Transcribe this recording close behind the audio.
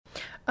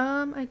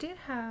I did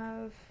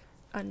have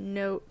a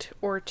note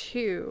or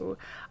two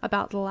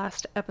about the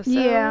last episode.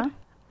 Yeah.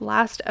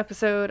 Last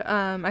episode,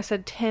 I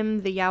said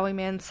Tim the Yowie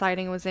Man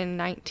sighting was in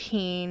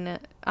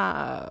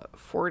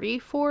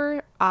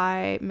 1944.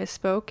 I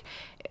misspoke.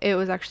 It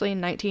was actually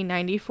in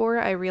 1994.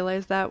 I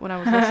realized that when I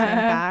was listening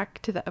back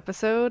to the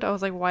episode. I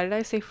was like, why did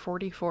I say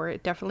 44?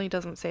 It definitely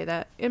doesn't say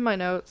that in my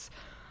notes.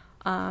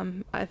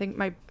 I think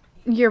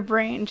your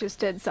brain just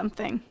did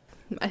something.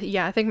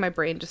 Yeah, I think my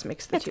brain just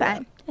mixed the two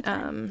up. It's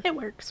fine. It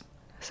works.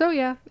 So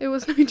yeah, it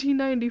was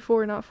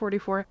 1994, not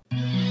 44.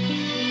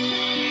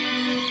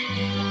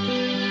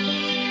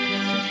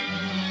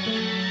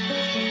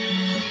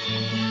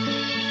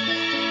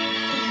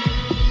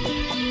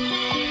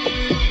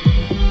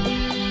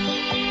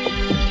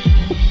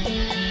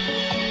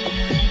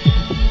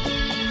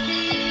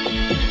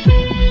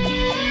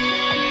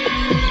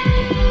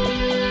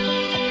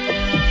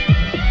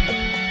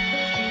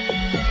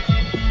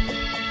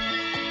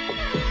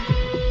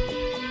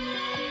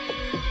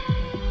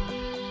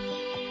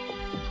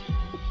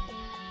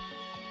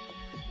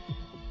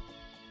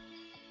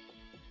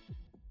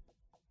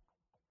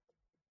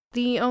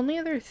 The only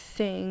other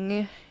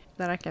thing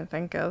that I can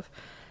think of,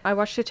 I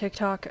watched a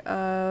TikTok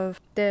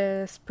of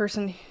this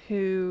person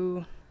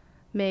who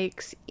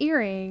makes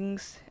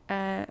earrings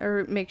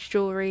or makes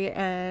jewelry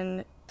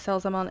and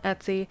sells them on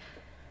Etsy,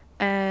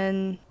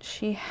 and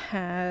she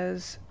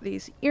has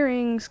these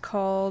earrings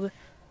called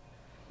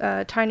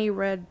Tiny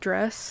Red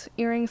Dress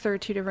earrings. There are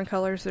two different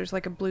colors. There's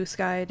like a blue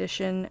sky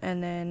edition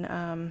and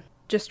then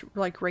just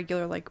like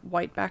regular like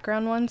white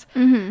background ones.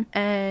 Mm-hmm.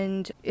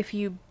 And if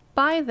you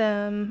buy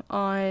them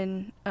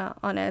on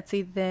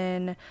Etsy,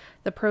 then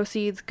the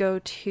proceeds go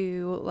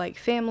to like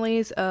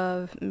families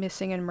of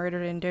missing and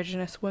murdered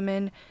Indigenous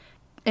women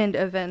and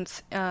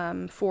events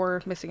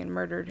for missing and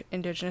murdered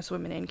Indigenous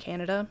women in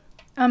Canada.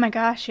 Oh my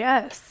gosh,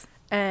 yes.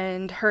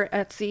 And her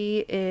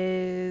Etsy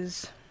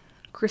is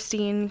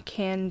Christine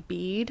Can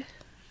Bead,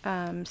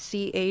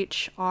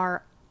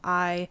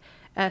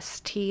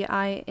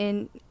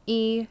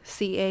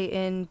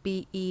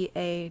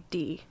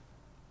 ChristinaCanBead.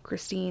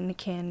 Christine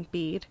Can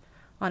Bead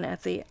on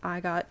Etsy. I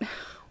got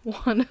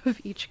one of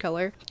each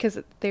color because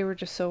they were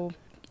just so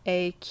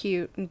A,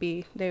 cute, and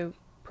B, the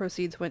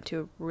proceeds went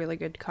to a really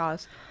good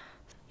cause.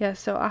 Yeah,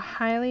 so I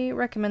highly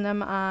recommend them.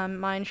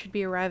 Mine should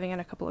be arriving in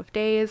a couple of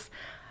days.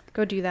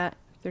 Go do that.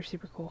 They're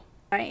super cool.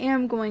 I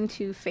am going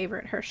to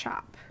favorite her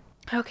shop.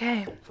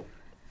 Okay.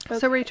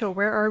 So Rachel,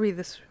 where are we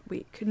this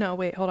week? No,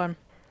 wait, hold on.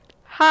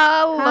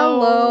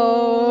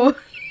 Hello.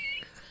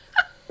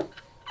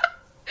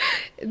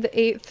 The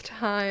 8th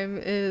time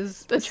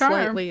is a charm.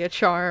 Slightly a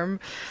charm.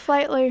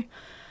 Slightly.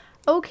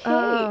 Okay.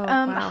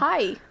 Wow.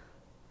 Hi.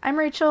 I'm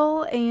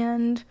Rachel,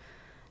 and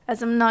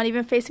as I'm not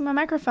even facing my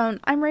microphone,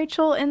 I'm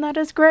Rachel, and that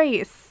is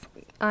Grace.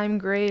 I'm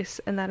Grace,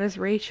 and that is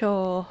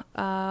Rachel.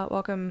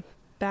 Welcome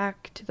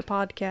back to the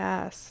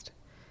podcast.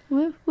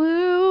 Woo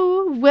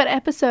woo. What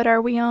episode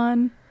are we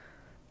on?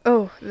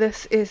 Oh,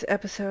 this is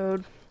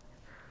episode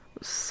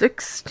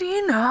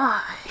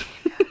 69.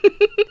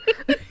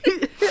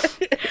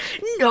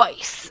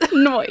 Nice.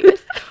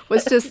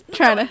 Was just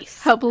trying to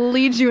help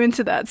lead you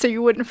into that so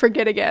you wouldn't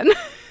forget again.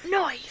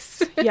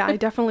 Nice. Yeah, I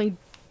definitely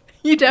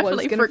You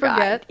definitely was gonna forgot.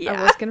 forget. Yeah.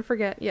 I was gonna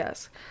forget,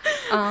 yes.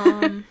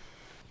 Nice.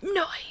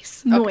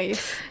 Noise. Okay.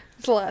 It's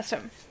the last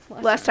time.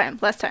 Last time.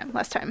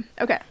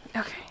 Okay.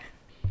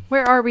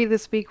 Where are we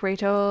this week,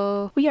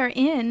 Rachel? We are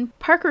in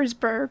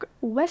Parkersburg,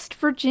 West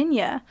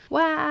Virginia.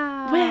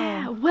 Wow.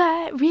 Wow,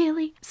 what?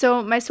 Really?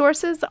 So my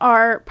sources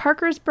are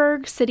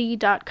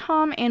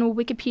parkersburgcity.com and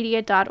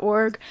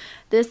wikipedia.org.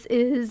 This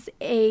is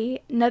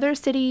another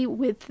city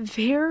with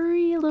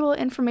very little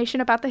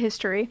information about the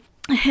history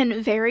and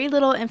very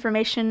little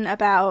information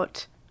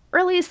about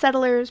early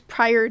settlers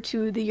prior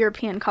to the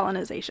European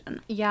colonization.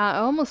 Yeah, I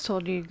almost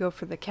told you to go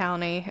for the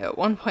county at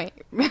one point.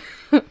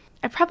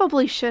 I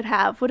probably should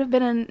have. Would have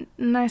been a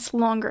nice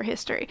longer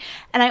history.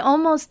 And I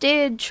almost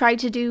did try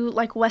to do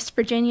like West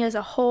Virginia as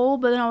a whole,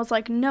 but then I was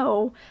like,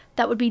 no,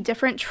 that would be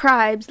different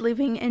tribes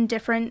living in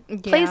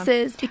different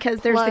places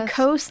because there's the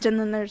coast and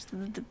then there's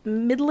the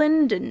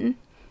Midland and...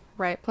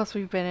 Right, plus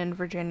we've been in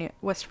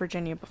West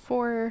Virginia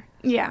before.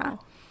 Yeah.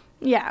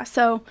 Yeah,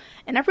 so,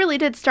 and I really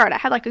did start. I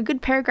had like a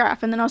good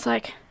paragraph and then I was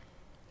like,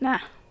 nah.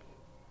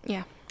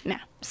 Yeah. Nah.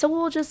 So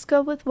we'll just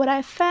go with what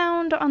I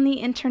found on the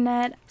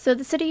internet. So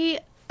the city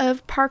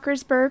of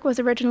Parkersburg was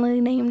originally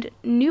named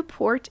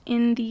Newport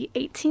in the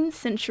 18th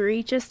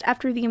century, just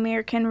after the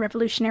American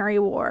Revolutionary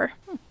War.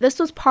 This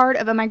was part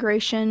of a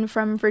migration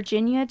from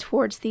Virginia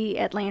towards the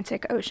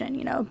Atlantic Ocean.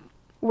 You know,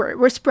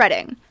 we're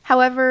spreading.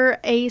 However,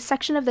 a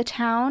section of the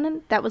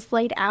town that was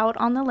laid out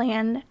on the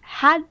land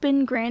had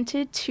been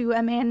granted to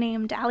a man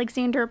named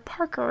Alexander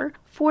Parker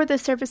for the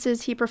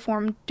services he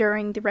performed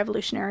during the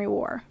Revolutionary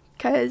War.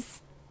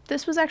 Because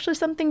this was actually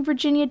something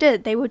Virginia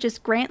did. They would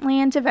just grant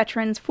land to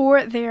veterans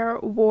for their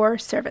war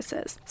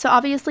services. So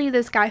obviously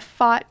this guy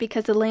fought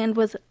because the land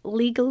was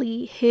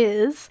legally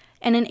his,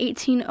 and in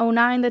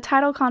 1809 the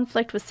title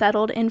conflict was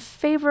settled in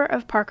favor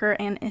of Parker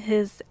and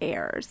his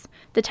heirs.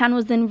 The town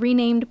was then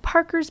renamed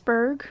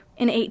Parkersburg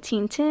in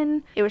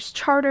 1810, it was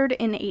chartered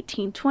in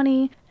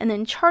 1820, and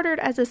then chartered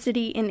as a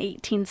city in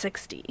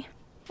 1860.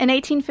 In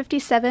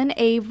 1857,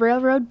 a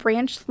railroad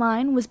branch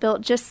line was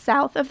built just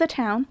south of the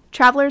town.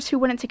 Travelers who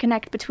wanted to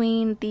connect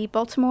between the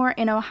Baltimore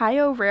and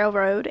Ohio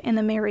Railroad and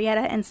the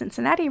Marietta and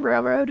Cincinnati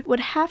Railroad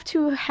would have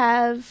to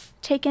have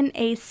taken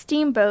a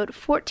steamboat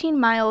 14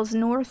 miles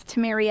north to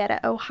Marietta,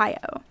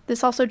 Ohio.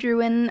 This also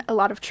drew in a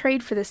lot of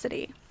trade for the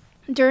city.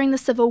 During the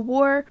Civil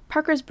War,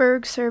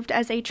 Parkersburg served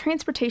as a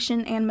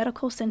transportation and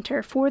medical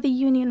center for the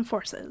Union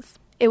forces.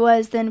 It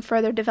was then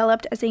further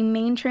developed as a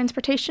main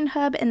transportation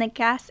hub in the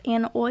gas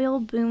and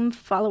oil boom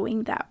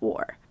following that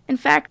war. In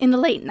fact, in the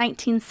late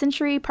 19th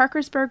century,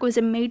 Parkersburg was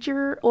a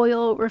major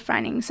oil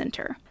refining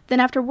center. Then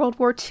after World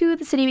War II,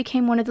 the city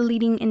became one of the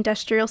leading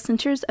industrial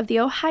centers of the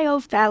Ohio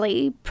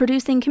Valley,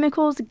 producing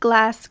chemicals,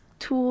 glass,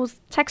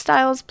 tools,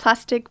 textiles,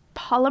 plastic,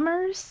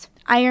 polymers,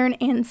 iron,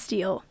 and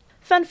steel.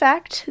 Fun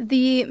fact,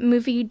 the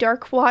movie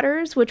Dark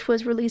Waters, which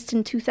was released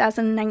in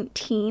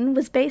 2019,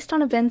 was based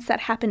on events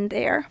that happened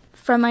there.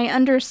 From my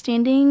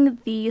understanding,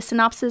 the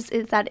synopsis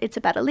is that it's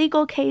about a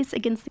legal case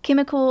against the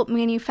chemical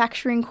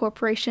manufacturing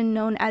corporation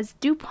known as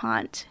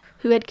DuPont,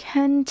 who had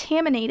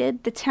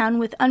contaminated the town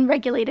with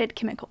unregulated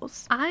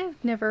chemicals.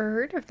 I've never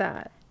heard of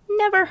that.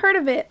 Never heard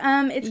of it.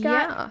 It's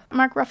got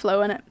Mark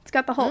Ruffalo in it. It's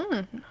got the Hulk.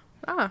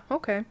 Ah,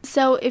 okay.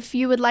 So if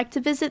you would like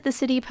to visit the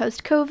city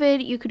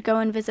post-COVID, you could go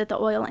and visit the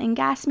Oil and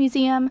Gas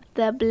Museum,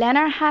 the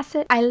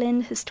Blennerhassett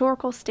Island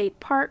Historical State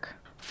Park,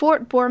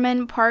 Fort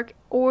Borman Park,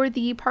 or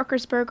the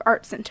Parkersburg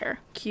Art Center.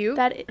 Cute.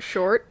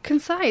 Short,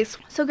 concise.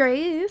 So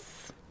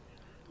Grace,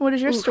 what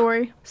is your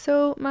story?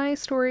 So my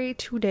story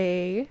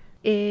today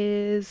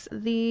is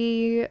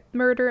the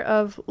murder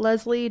of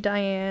Leslie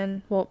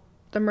Diane,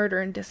 the murder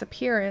and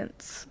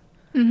disappearance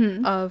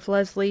of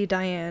Leslie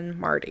Diane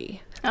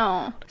Marty.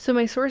 Oh. So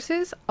my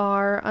sources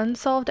are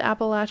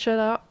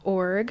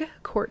unsolvedappalachia.org,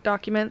 court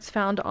documents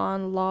found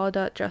on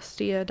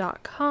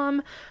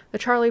law.justia.com, the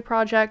Charlie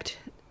Project,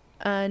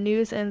 a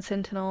News and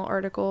Sentinel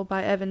article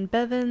by Evan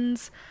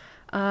Bevins,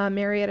 a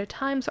Marietta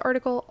Times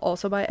article,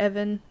 also by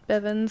Evan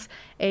Bevins,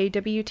 a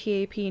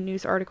WTAP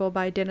news article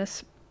by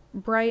Dennis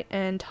Bright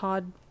and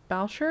Todd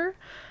Boucher,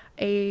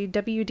 a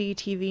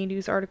WDTV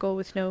news article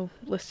with no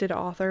listed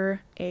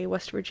author, a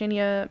West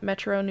Virginia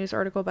Metro news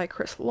article by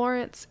Chris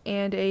Lawrence,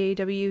 and a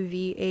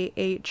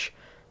WVAH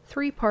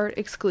 3-part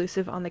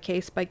exclusive on the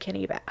case by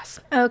Kenny Bass.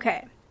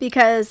 Okay,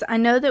 because I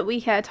know that we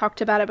had talked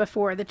about it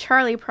before, the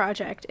Charlie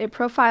Project. It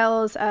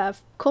profiles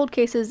cold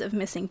cases of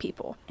missing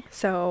people.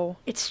 So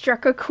it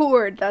struck a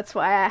chord. That's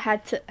why I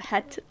had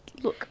to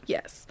look.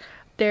 Yes.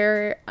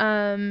 There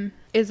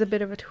is a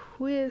bit of a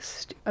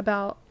twist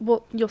about,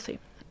 you'll see.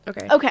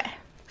 Okay.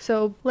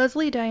 So,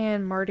 Leslie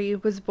Diane Marty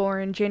was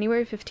born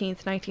January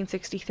 15th,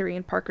 1963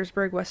 in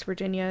Parkersburg, West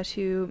Virginia,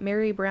 to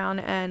Mary Brown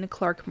and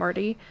Clark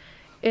Marty.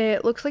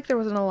 It looks like there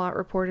wasn't a lot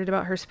reported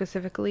about her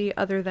specifically,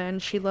 other than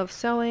she loved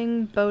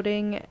sewing,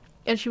 boating,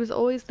 and she was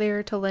always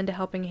there to lend a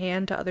helping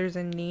hand to others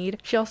in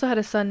need. She also had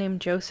a son named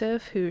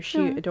Joseph, who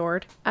she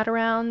adored. At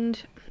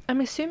around,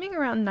 I'm assuming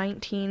around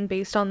 19,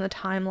 based on the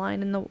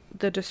timeline and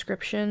the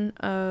description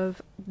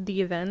of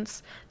the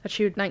events, that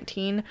she was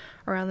 19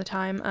 around the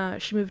time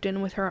she moved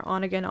in with her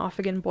on-again,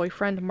 off-again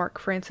boyfriend, Mark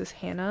Francis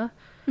Hanna.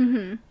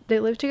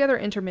 They lived together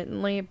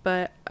intermittently,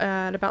 but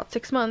at about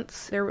 6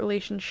 months, their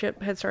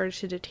relationship had started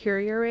to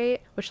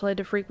deteriorate, which led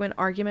to frequent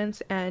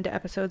arguments and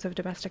episodes of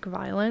domestic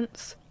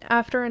violence.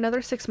 After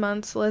another 6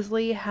 months,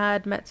 Leslie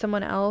had met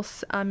someone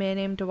else, a man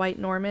named Dwight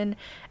Norman,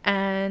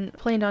 and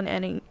planned on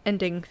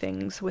ending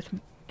things with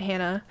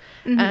Hanna.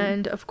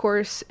 And of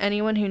course,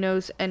 anyone who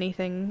knows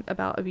anything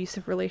about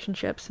abusive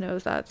relationships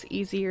knows that's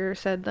easier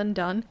said than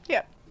done.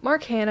 Yep.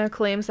 Mark Hanna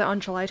claims that on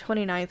July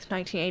 29th,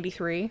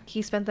 1983,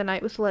 he spent the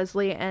night with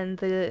Leslie, and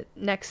the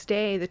next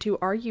day the two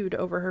argued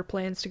over her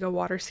plans to go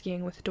water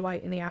skiing with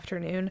Dwight in the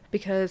afternoon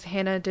because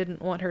Hanna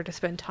didn't want her to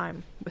spend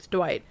time with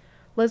Dwight.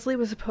 Leslie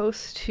was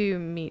supposed to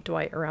meet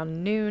Dwight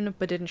around noon,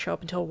 but didn't show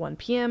up until 1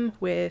 p.m.,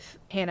 with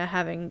Hanna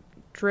having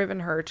driven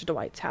her to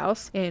Dwight's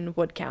house in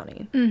Wood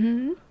County.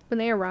 When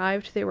they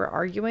arrived, they were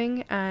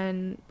arguing,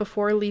 and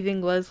before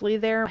leaving Leslie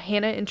there,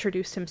 Hanna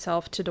introduced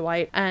himself to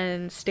Dwight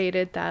and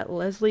stated that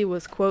Leslie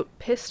was, quote,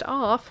 pissed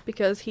off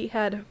because he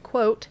had,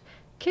 quote,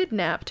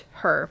 kidnapped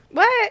her.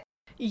 What?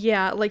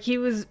 Yeah, like he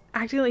was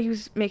acting like he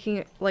was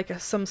making like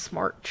some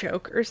smart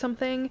joke or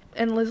something,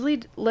 and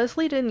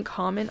Leslie didn't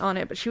comment on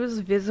it, but she was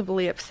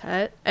visibly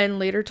upset and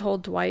later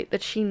told Dwight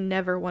that she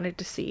never wanted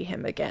to see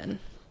him again.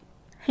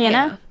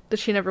 Hanna? That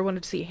she never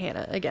wanted to see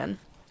Hanna again.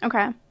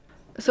 Okay.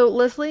 So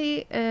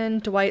Leslie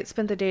and Dwight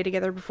spent the day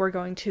together before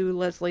going to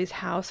Leslie's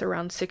house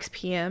around 6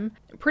 p.m.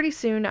 Pretty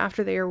soon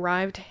after they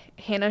arrived,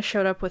 Hanna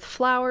showed up with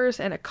flowers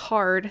and a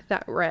card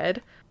that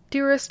read,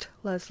 "Dearest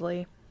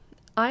Leslie,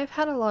 I've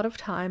had a lot of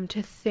time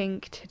to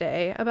think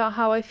today about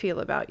how I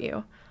feel about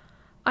you.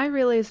 I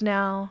realize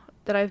now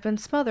that I've been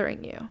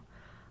smothering you.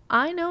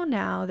 I know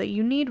now that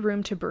you need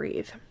room to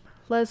breathe.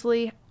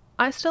 Leslie,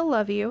 I still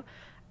love you,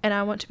 and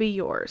I want to be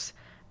yours.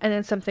 And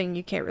then something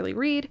you can't really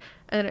read,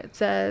 and it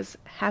says,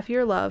 have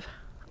your love.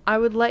 I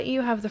would let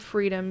you have the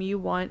freedom you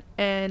want,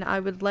 and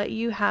I would let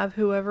you have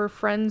whoever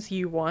friends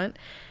you want,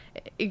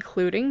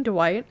 including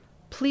Dwight.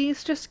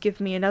 Please just give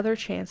me another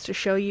chance to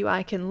show you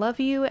I can love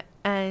you,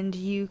 and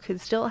you could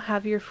still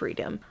have your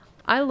freedom.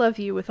 I love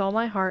you with all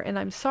my heart, and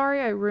I'm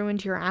sorry I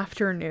ruined your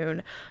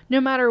afternoon.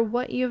 No matter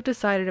what you have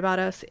decided about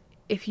us,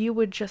 if you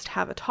would just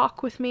have a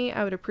talk with me,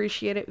 I would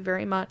appreciate it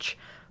very much.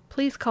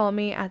 Please call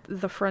me at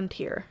the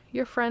frontier.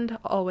 Your friend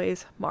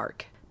always,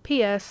 Mark.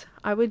 P.S.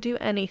 I would do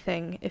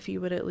anything if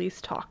you would at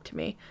least talk to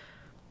me.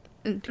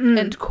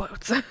 End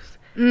quotes.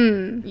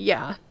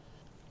 Yeah.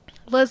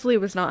 Leslie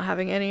was not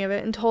having any of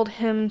it and told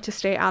him to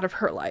stay out of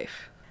her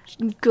life.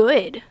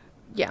 Good.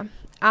 Yeah.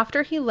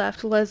 After he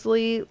left,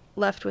 Leslie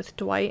left with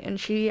Dwight, and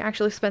she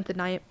actually spent the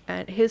night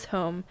at his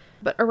home.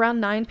 But around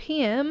 9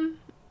 p.m.,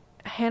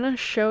 Hannah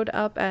showed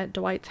up at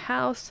Dwight's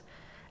house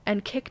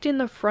and kicked in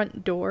the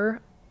front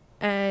door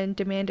and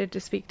demanded to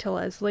speak to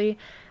Leslie.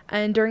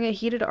 And during a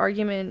heated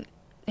argument,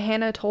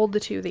 Hannah told the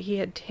two that he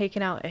had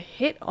taken out a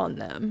hit on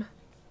them.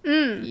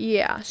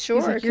 Yeah. Sure.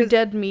 He's like, you're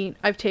dead meat.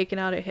 I've taken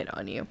out a hit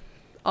on you.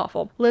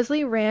 Awful.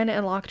 Leslie ran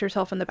and locked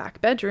herself in the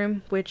back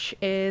bedroom, which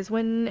is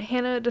when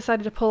Hannah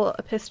decided to pull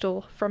a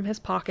pistol from his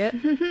pocket.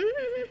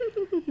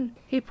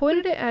 He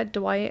pointed it at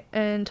Dwight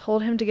and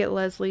told him to get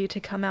Leslie to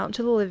come out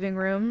to the living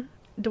room.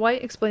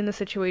 Dwight explained the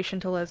situation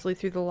to Leslie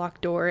through the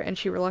locked door, and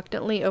she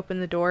reluctantly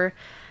opened the door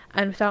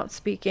and, without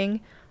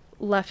speaking,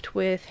 left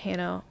with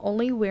Hannah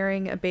only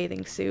wearing a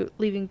bathing suit,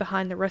 leaving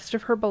behind the rest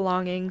of her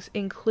belongings,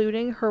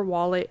 including her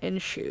wallet and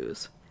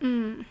shoes.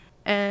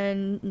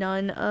 And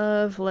none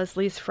of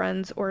Leslie's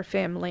friends or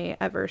family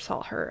ever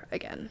saw her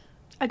again.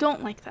 I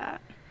don't like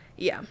that.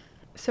 Yeah.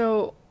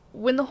 So,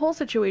 when the whole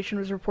situation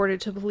was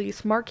reported to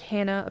police, Mark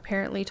Hanna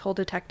apparently told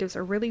detectives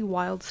a really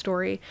wild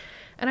story,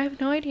 and I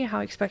have no idea how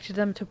I expected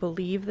them to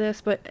believe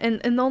this, but and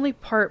the only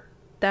part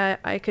that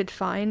I could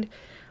find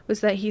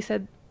was that he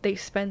said they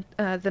spent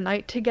the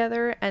night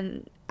together,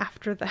 and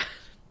after that,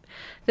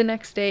 the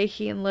next day,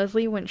 he and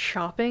Leslie went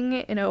shopping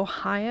in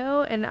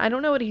Ohio, and I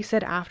don't know what he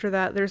said after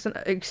that. There's an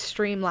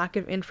extreme lack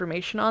of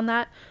information on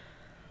that,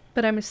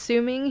 but I'm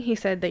assuming he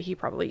said that he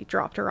probably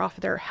dropped her off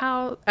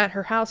at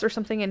her house or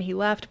something, and he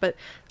left, but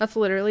that's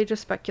literally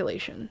just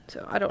speculation,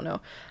 so I don't know.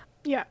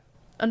 Yeah.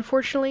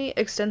 Unfortunately,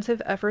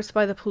 extensive efforts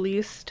by the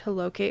police to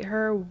locate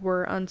her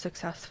were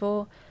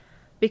unsuccessful.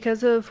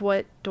 Because of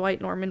what Dwight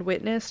Norman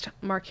witnessed,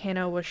 Mark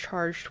Hanna was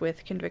charged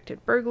with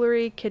convicted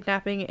burglary,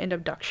 kidnapping, and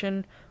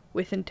abduction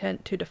with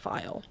intent to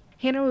defile.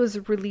 Hannah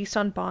was released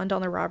on bond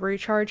on the robbery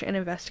charge, and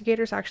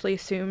investigators actually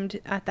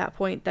assumed at that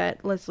point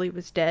that Leslie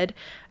was dead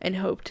and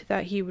hoped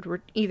that he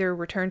would either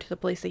return to the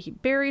place that he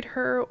buried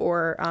her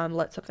or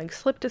let something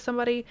slip to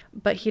somebody,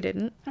 but he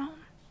didn't. Oh.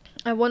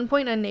 At one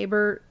point, a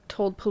neighbor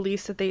told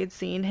police that they had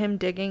seen him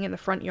digging in the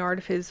front yard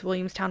of his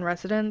Williamstown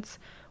residence,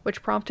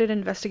 which prompted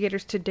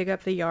investigators to dig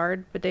up the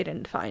yard, but they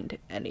didn't find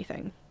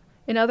anything.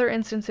 In other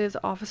instances,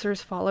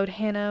 officers followed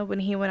Hanna when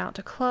he went out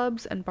to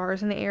clubs and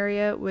bars in the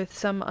area, with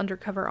some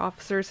undercover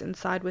officers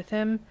inside with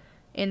him,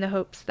 in the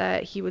hopes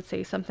that he would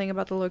say something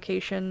about the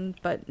location,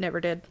 but never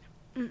did.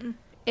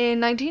 In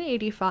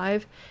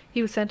 1985,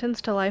 he was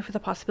sentenced to life with a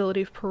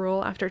possibility of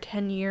parole after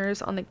 10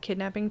 years on the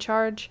kidnapping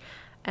charge,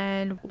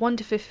 and 1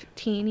 to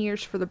 15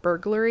 years for the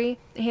burglary.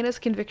 Hanna's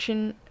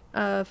conviction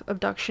of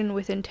abduction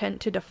with intent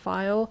to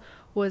defile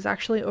was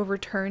actually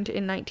overturned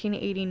in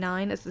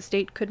 1989, as the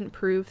state couldn't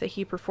prove that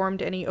he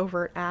performed any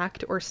overt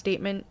act or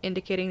statement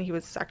indicating that he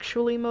was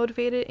sexually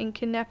motivated in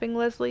kidnapping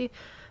Leslie,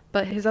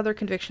 but his other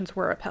convictions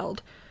were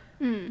upheld.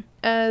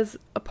 As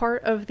a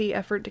part of the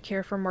effort to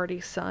care for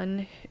Marty's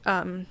son,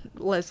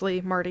 Leslie,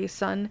 Marty's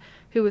son,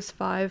 who was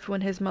 5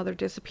 when his mother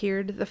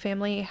disappeared, the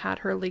family had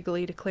her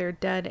legally declared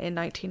dead in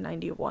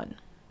 1991.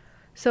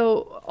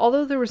 So,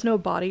 although there was no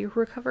body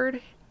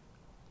recovered,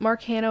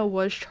 Mark Hanna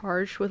was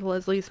charged with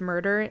Leslie's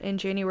murder in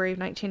January of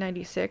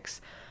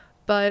 1996,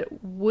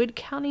 but Wood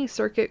County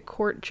Circuit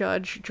Court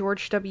Judge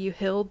George W.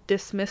 Hill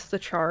dismissed the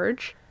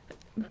charge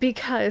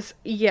because,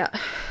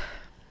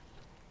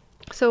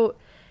 So,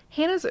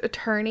 Hannah's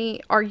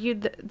attorney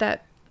argued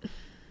that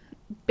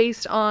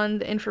based on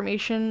the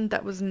information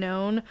that was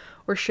known,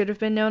 or should have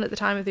been known at the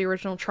time of the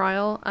original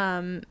trial,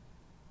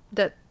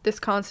 that this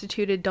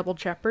constituted double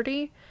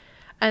jeopardy.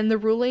 And the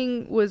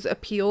ruling was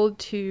appealed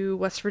to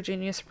West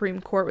Virginia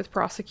Supreme Court, with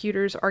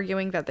prosecutors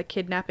arguing that the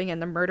kidnapping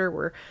and the murder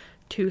were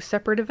 2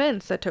 separate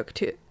events that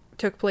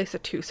took place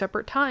at 2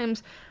 separate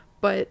times,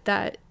 but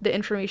that the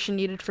information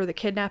needed for the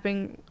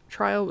kidnapping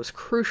trial was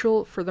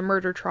crucial for the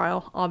murder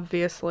trial,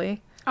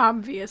 obviously.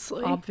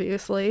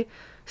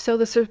 So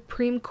the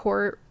Supreme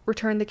Court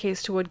returned the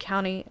case to Wood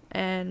County,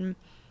 and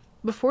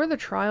before the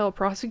trial,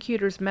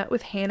 prosecutors met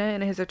with Hanna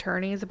and his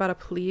attorneys about a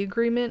plea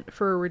agreement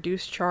for a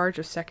reduced charge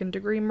of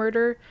second-degree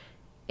murder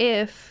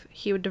if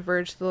he would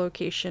diverge the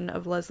location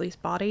of Leslie's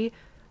body,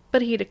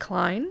 but he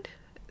declined,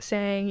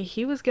 saying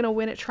he was going to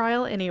win at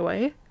trial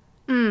anyway.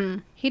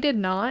 He did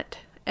not,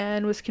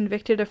 and was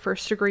convicted of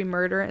first-degree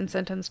murder and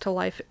sentenced to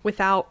life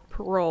without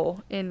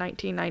parole in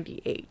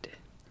 1998.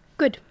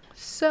 Good.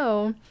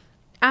 So,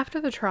 after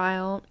the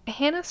trial,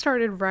 Hannah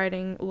started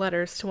writing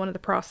letters to one of the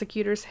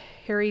prosecutors,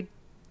 Harry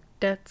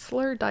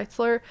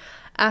Deitzler,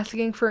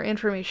 asking for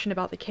information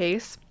about the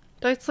case.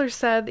 Deitzler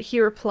said he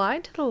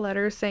replied to the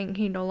letter saying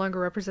he no longer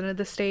represented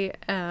the state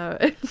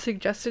and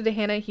suggested to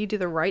Hannah he do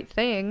the right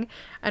thing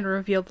and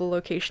reveal the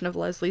location of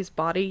Leslie's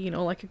body,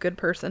 like a good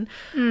person.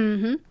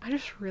 Mm-hmm. I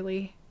just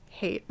really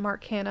hate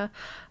Mark Hanna.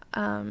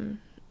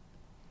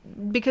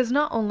 Because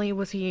not only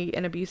was he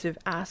an abusive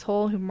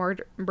asshole who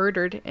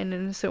murdered an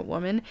innocent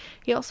woman,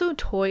 he also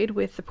toyed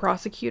with the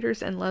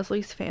prosecutors and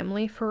Leslie's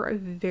family for a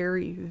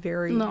very,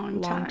 very long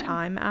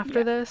time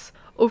after this.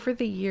 Over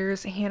the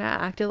years, Hannah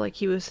acted like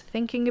he was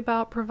thinking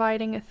about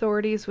providing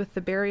authorities with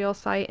the burial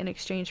site in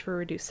exchange for a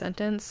reduced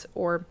sentence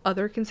or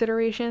other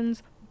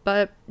considerations,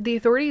 but the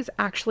authorities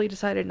actually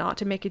decided not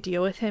to make a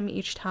deal with him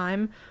each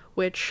time,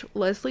 which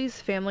Leslie's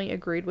family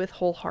agreed with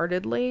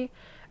wholeheartedly.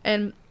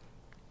 And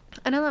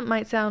I know that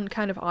might sound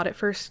kind of odd at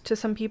first to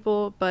some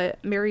people,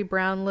 but Mary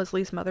Brown,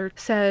 Leslie's mother,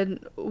 said,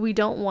 "We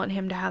don't want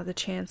him to have the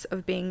chance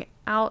of being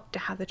out, to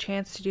have the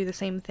chance to do the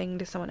same thing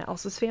to someone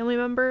else's family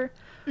member."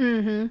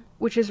 Mm-hmm.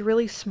 Which is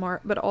really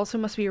smart, but also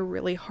must be a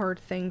really hard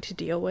thing to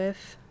deal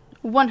with.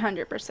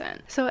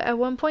 100%. So at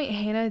one point,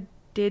 Hannah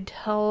did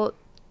tell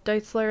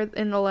Deitzler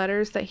in the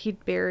letters that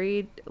he'd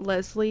buried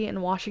Leslie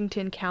in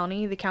Washington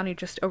County, the county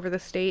just over the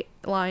state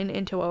line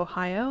into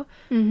Ohio.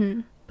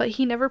 Mm-hmm. But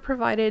he never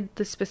provided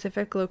the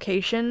specific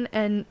location,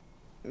 and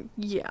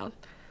yeah.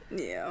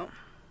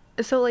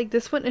 So,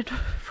 this went in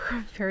for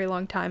a very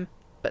long time.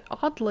 But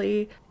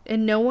oddly,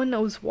 and no one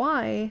knows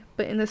why,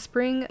 but in the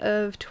spring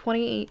of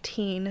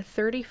 2018,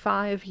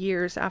 35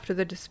 years after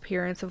the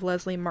disappearance of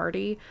Leslie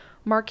Marty,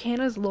 Mark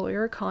Hanna's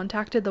lawyer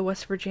contacted the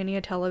West Virginia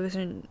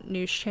television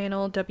news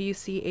channel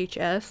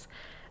WCHS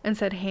and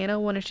said Hannah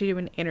wanted to do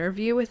an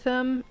interview with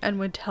them and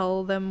would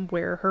tell them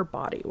where her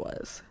body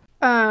was.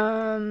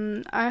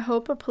 I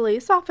hope a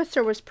police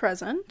officer was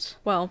present.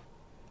 Well,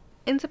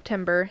 in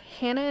September,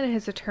 Hannah and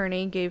his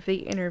attorney gave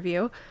the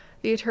interview.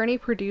 The attorney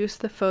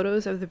produced the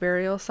photos of the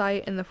burial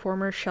site in the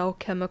former Shell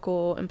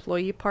Chemical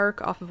Employee Park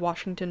off of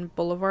Washington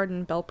Boulevard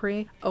in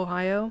Belpre,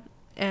 Ohio,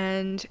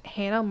 and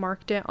Hannah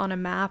marked it on a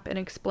map and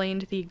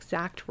explained the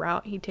exact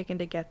route he'd taken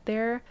to get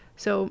there.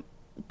 So,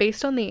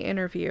 based on the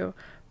interview,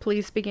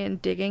 police began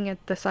digging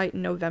at the site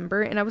in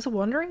November, and I was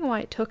wondering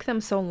why it took them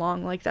so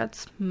long.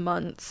 That's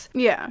months.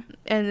 Yeah.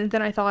 And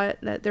then I thought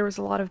that there was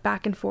a lot of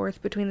back and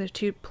forth between the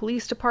two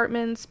police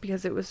departments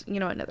because it was,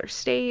 another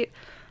state.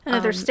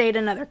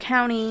 Another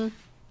county.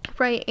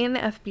 Right, and the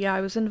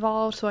FBI was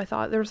involved, so I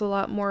thought there was a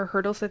lot more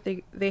hurdles that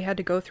they had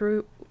to go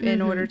through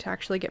in order to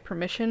actually get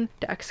permission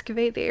to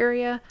excavate the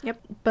area.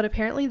 Yep. But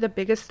apparently the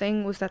biggest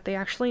thing was that they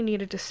actually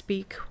needed to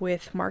speak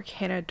with Mark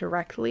Hanna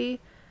directly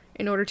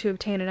in order to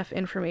obtain enough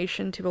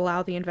information to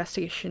allow the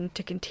investigation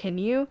to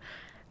continue.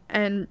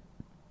 And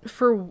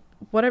for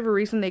whatever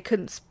reason, they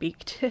couldn't speak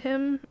to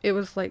him. It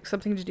was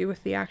something to do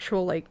with the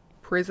actual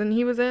prison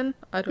he was in.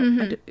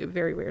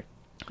 Very weird.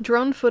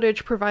 Drone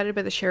footage provided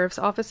by the sheriff's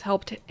office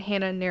helped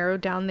Hannah narrow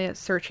down the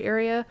search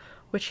area,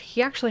 which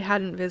he actually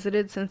hadn't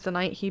visited since the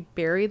night he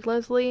buried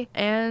Leslie,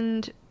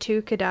 and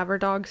 2 cadaver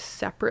dogs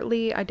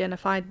separately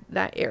identified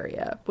that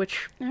area,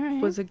 which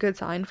was a good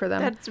sign for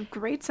them. That's a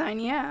great sign,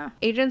 yeah.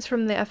 Agents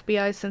from the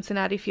FBI's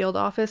Cincinnati field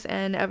office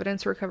and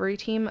evidence recovery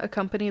team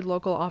accompanied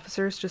local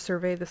officers to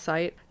survey the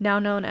site, now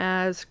known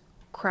as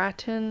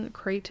Creighton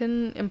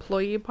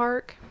Employee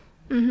Park.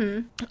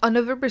 Mm-hmm. On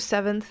November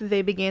 7th,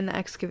 they began the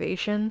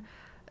excavation.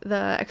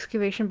 The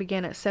excavation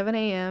began at 7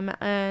 a.m.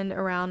 and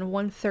around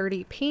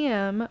 1:30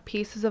 p.m.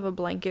 pieces of a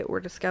blanket were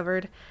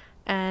discovered,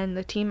 and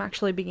the team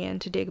actually began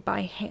to dig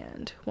by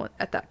hand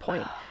at that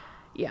point.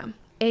 Yeah.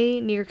 A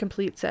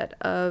near-complete set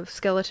of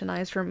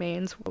skeletonized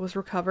remains was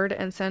recovered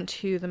and sent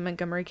to the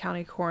Montgomery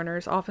County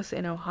Coroner's Office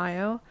in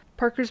Ohio.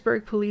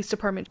 Parkersburg Police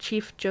Department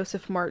Chief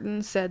Joseph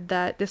Martin said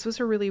that this was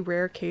a really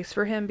rare case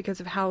for him because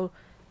of how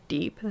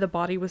deep the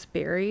body was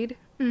buried.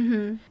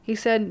 Mm-hmm. He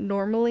said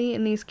normally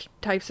in these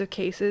types of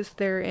cases,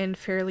 they're in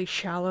fairly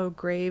shallow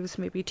graves,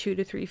 maybe 2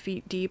 to 3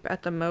 feet deep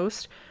at the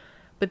most,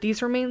 but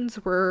these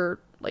remains were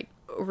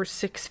over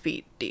 6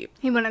 feet deep.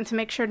 He wanted to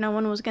make sure no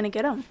one was going to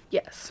get them.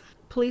 Yes.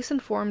 Police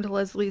informed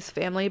Leslie's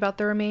family about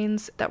the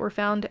remains that were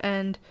found,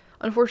 and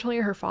unfortunately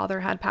her father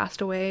had passed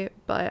away,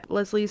 but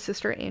Leslie's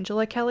sister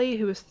Angela Kelly,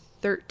 who was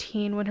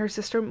 13 when her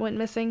sister went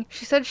missing,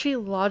 she said she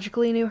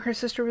logically knew her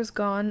sister was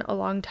gone a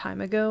long time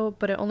ago,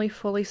 but it only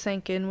fully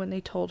sank in when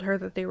they told her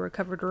that they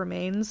recovered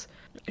remains.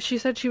 She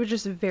said she was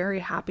just very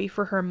happy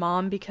for her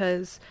mom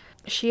because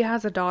she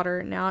has a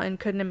daughter now and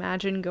couldn't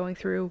imagine going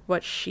through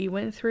what she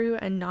went through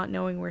and not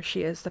knowing where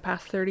she is the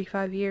past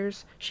 35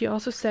 years. She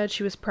also said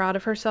she was proud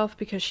of herself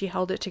because she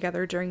held it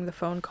together during the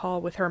phone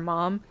call with her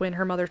mom when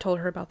her mother told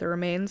her about the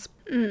remains.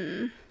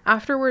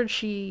 Afterwards,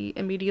 she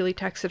immediately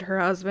texted her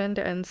husband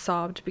and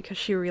sobbed because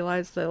she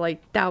realized that,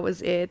 like, that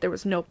was it. There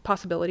was no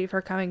possibility of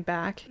her coming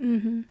back.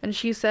 Mm-hmm. And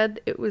she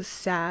said it was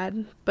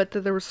sad, but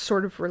that there was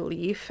sort of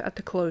relief at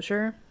the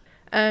closure.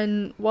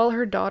 And while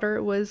her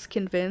daughter was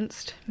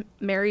convinced,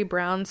 Mary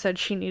Brown said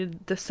she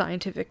needed the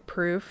scientific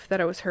proof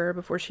that it was her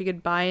before she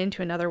could buy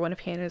into another one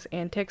of Hannah's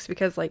antics.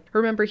 Because, like,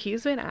 remember,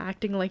 he's been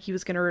acting like he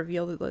was going to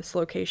reveal this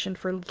location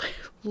for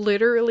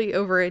literally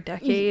over a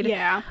decade.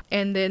 Yeah.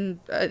 And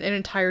then an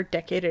entire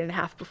decade and a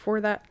half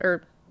before that,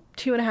 or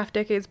 2.5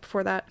 decades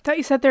before that. I thought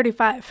you said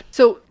 35.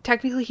 So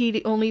technically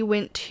he only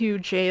went to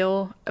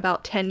jail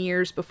about 10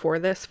 years before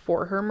this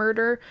for her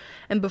murder.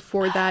 And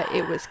before that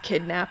it was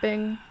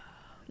kidnapping.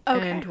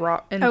 Okay. And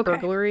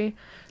burglary.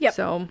 Yep.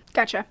 So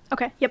Gotcha.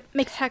 Okay. Yep.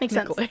 Makes sense.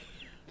 technically.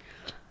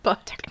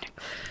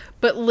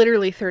 But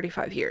literally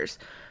 35 years.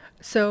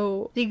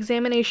 So the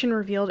examination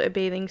revealed a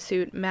bathing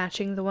suit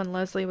matching the one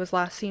Leslie was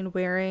last seen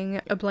wearing,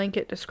 a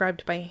blanket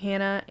described by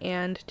Hannah,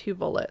 and 2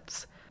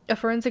 bullets. A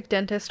forensic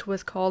dentist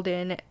was called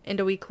in, and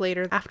a week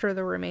later, after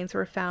the remains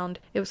were found,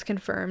 it was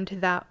confirmed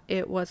that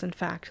it was in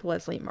fact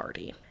Leslie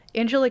Marty.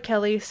 Angela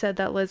Kelly said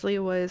that Leslie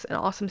was an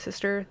awesome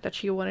sister, that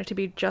she wanted to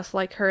be just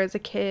like her as a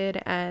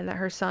kid, and that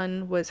her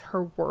son was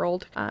her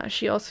world.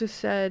 She also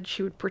said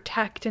she would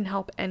protect and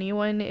help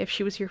anyone. If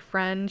she was your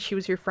friend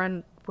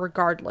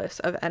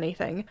regardless of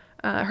anything.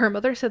 Her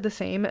mother said the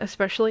same,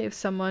 especially if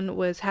someone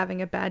was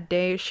having a bad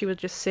day. She would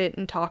just sit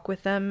and talk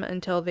with them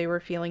until they were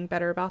feeling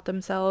better about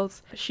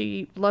themselves.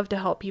 She loved to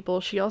help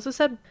people. She also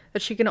said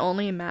that she can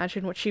only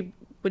imagine what she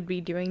would be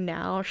doing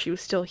now if she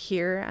was still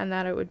here, and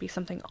that it would be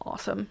something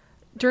awesome.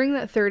 During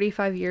that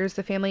 35 years,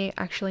 the family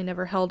actually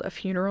never held a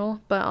funeral,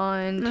 but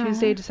on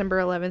Tuesday, December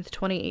 11th,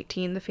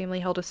 2018, the family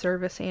held a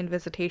service and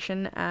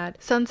visitation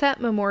at Sunset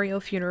Memorial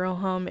Funeral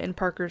Home in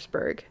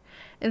Parkersburg.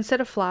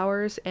 Instead of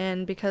flowers,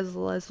 and because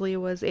Leslie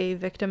was a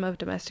victim of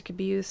domestic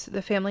abuse,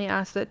 the family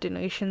asked that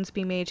donations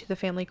be made to the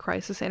Family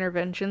Crisis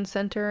Intervention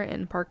Center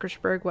in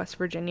Parkersburg, West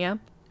Virginia.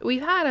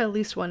 We've had at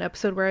least one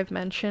episode where I've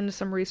mentioned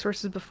some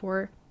resources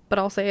before, but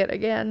I'll say it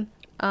again.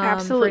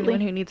 Absolutely. For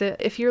anyone who needs it.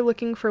 If you're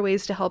looking for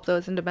ways to help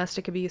those in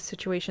domestic abuse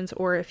situations,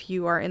 or if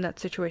you are in that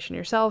situation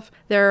yourself,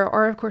 there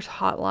are, of course,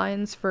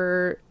 hotlines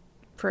for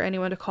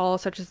anyone to call,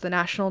 such as the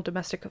National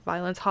Domestic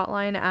Violence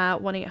Hotline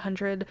at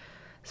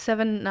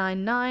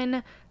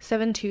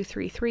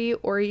 1-800-799-7233,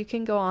 or you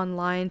can go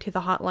online to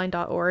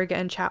thehotline.org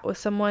and chat with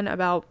someone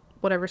about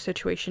whatever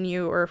situation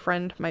you or a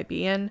friend might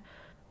be in.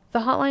 The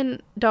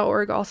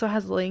hotline.org also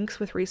has links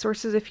with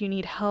resources if you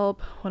need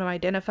help, want to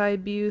identify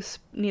abuse,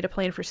 need a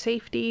plan for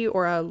safety,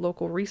 or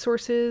local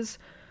resources,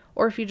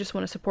 or if you just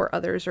want to support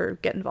others or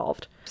get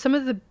involved. Some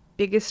of the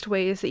biggest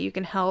ways that you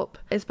can help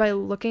is by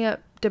looking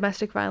at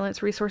domestic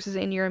violence resources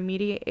in your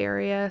immediate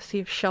area, see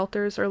if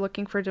shelters are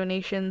looking for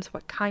donations,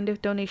 what kind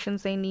of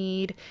donations they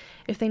need,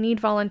 if they need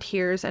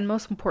volunteers, and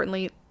most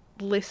importantly,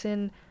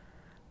 listen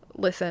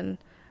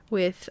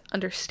with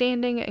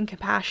understanding and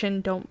compassion.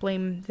 Don't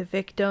blame the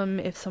victim.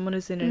 If someone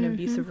is in an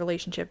abusive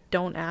relationship,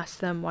 don't ask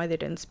them why they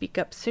didn't speak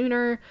up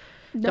sooner.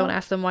 No. Don't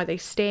ask them why they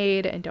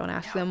stayed, and don't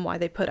ask them why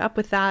they put up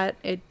with that.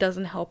 It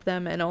doesn't help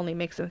them and only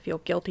makes them feel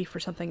guilty for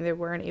something they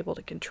weren't able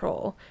to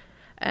control.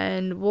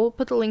 And we'll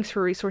put the links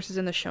for resources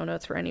in the show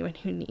notes for anyone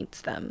who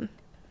needs them.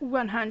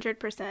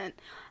 100%.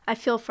 I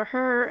feel for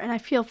her, and I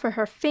feel for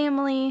her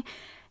family,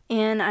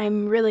 and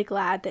I'm really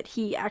glad that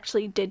he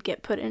actually did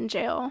get put in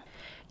jail.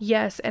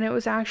 Yes, and it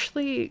was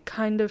actually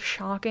kind of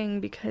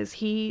shocking because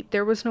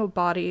there was no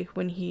body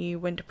when he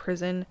went to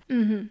prison.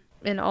 Mm-hmm.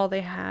 And all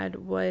they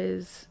had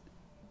was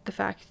the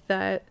fact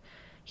that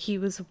he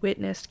was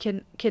witnessed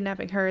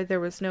kidnapping her.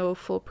 There was no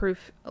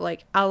foolproof,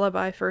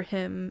 alibi for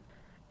him.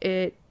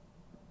 It,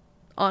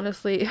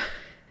 honestly,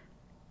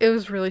 it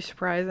was really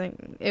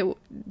surprising.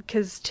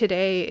 Because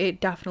today, it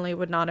definitely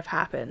would not have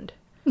happened.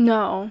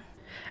 No.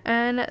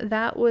 And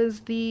that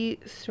was the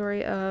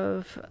story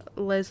of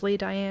Leslie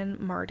Diane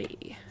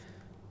Marty.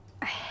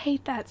 I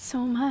hate that so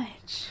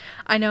much.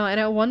 I know, and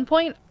at one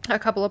point, a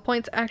couple of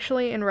points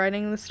actually, in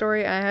writing the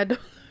story, I had to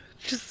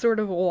just sort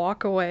of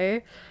walk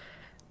away.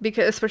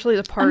 Because, especially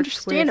the parts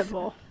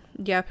Understandable.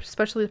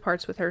 Especially the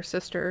parts with her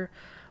sister,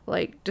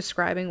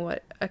 describing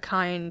what a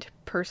kind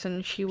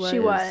person she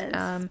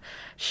was.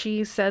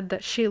 She said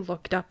that she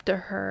looked up to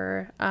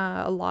her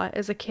a lot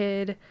as a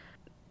kid.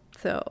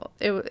 So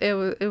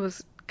it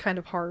was kind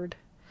of hard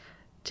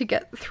to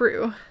get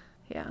through.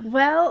 Yeah.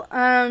 Well,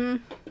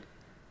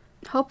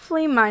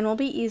 hopefully mine will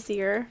be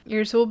easier.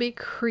 Yours will be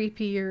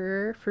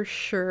creepier for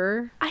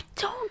sure. I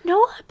don't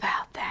know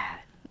about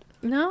that.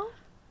 No?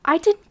 I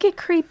didn't get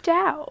creeped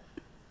out.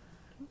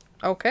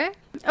 Okay.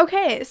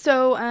 Okay,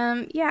 so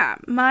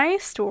my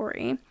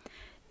story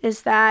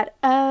is that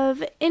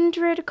of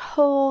Indrid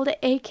Cold,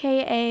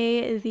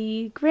 aka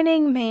the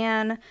Grinning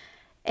Man,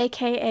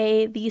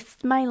 aka the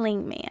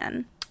Smiling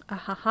Man.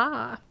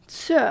 Ahaha.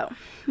 So,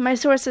 my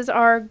sources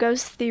are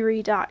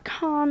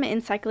ghosttheory.com,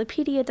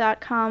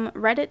 encyclopedia.com,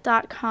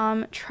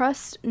 reddit.com,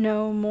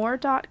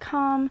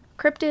 trustnomore.com,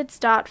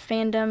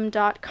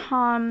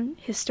 cryptids.fandom.com,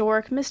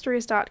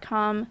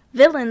 historicmysteries.com,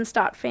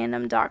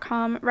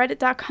 villains.fandom.com,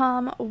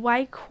 reddit.com,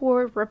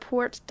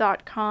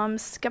 ycorereport.com,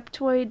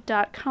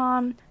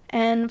 skeptoid.com,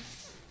 and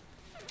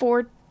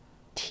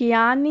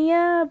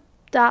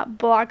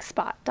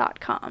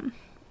fortiania.blogspot.com.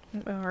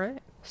 All right.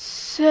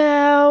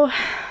 So,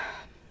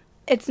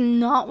 it's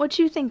not what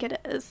you think it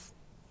is.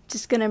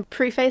 Just gonna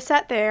preface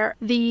that there.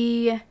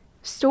 The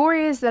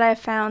stories that I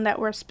found that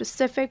were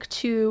specific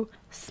to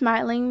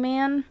Smiling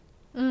Man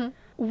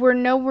were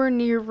nowhere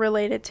near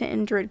related to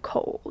Indrid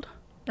Cold.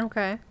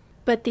 Okay.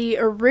 But the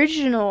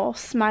original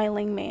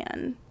Smiling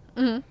Man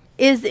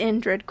is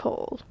Indrid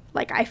Cold.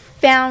 Like, I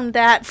found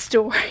that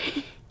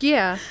story.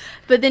 Yeah.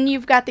 But then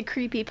you've got the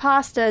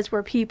creepypastas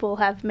where people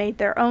have made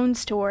their own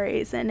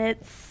stories, and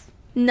it's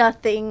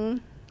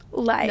nothing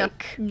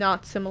like...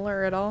 Not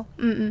similar at all?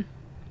 Mm-mm.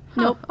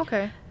 Huh, Nope.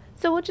 Okay.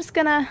 So we're just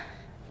gonna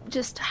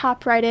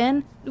hop right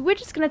in. We're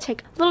just gonna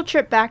take a little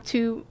trip back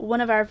to one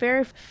of our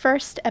very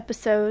first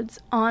episodes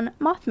on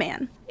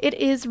Mothman. It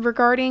is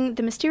regarding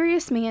the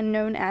mysterious man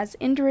known as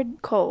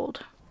Indrid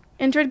Cold.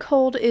 Indrid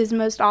Cold is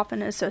most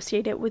often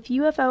associated with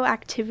UFO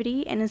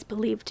activity and is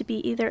believed to be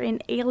either an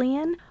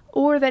alien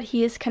or that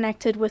he is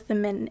connected with the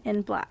Men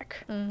in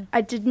Black.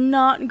 I did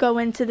not go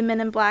into the Men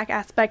in Black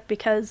aspect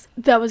because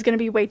that was going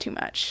to be way too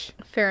much.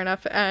 Fair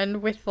enough.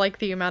 And with, like,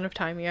 the amount of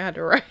time you had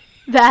to write.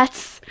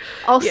 That's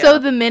also Yeah.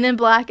 the Men in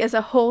Black is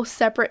a whole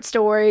separate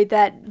story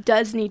that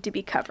does need to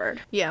be covered.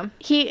 Yeah.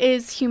 He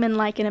is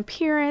human-like in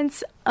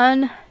appearance,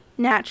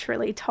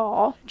 unnaturally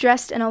tall,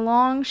 dressed in a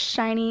long,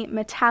 shiny,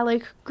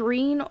 metallic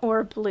green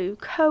or blue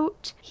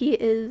coat. He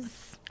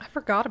is I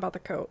forgot about the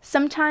coat.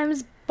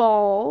 sometimes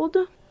bald.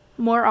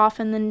 More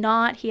often than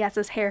not, he has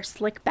his hair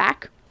slicked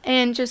back.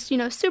 And just,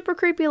 super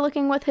creepy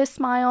looking with his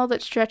smile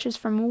that stretches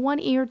from one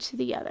ear to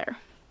the other.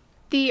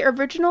 The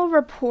original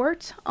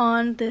report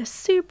on this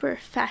super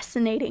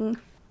fascinating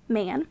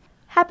man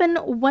happened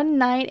one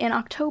night in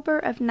October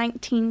of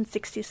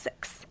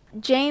 1966.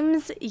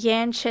 James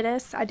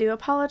Yanchidis, I do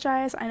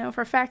apologize, I know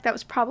for a fact that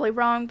was probably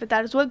wrong, but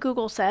that is what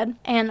Google said,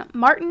 and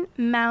Martin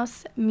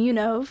Mouse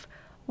Munov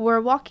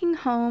were walking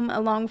home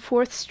along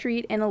 4th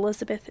Street in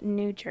Elizabeth,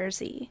 New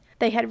Jersey.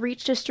 They had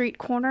reached a street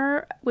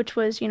corner, which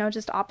was,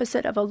 just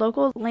opposite of a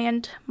local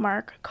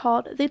landmark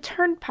called the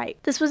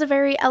Turnpike. This was a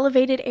very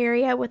elevated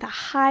area with a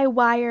high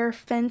wire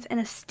fence and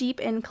a steep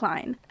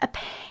incline.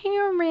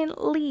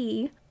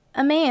 Apparently,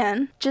 a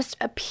man just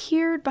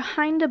appeared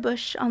behind a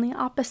bush on the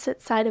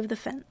opposite side of the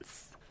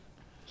fence.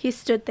 He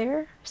stood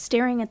there,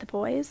 staring at the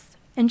boys,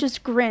 and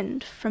just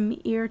grinned from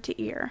ear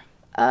to ear.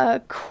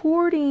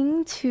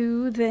 According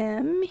to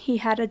them, he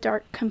had a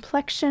dark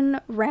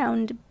complexion,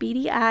 round,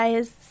 beady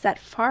eyes set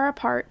far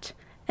apart,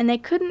 and they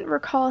couldn't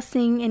recall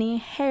seeing any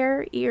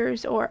hair,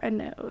 ears, or a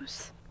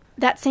nose.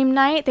 That same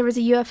night, there was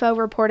a UFO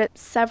reported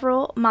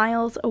several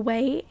miles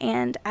away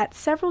and at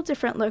several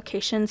different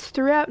locations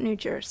throughout New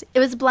Jersey. It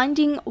was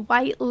blinding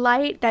white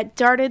light that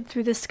darted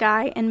through the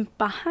sky and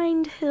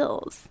behind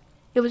hills.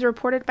 It was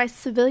reported by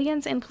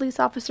civilians and police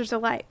officers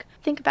alike.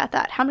 Think about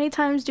that. How many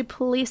times do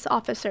police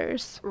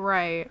officers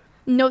Right.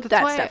 note That's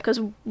that why- stuff? Because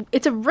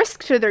it's a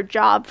risk to their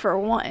job, for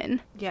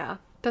one. Yeah.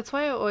 That's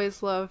why I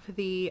always love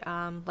the,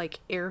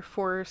 Air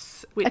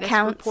Force witness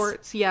Accounts.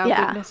 reports. Yeah,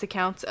 Yeah. witness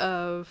accounts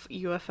of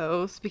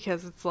UFOs,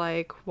 because it's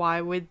like,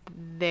 why would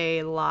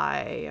they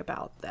lie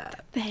about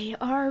that? They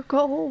are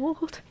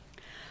gold.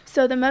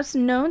 So the most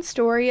known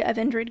story of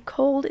Indrid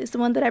Cold is the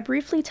one that I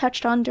briefly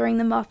touched on during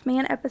the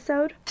Mothman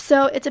episode.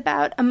 So it's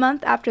about a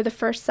month after the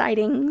first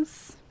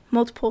sightings,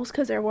 multiples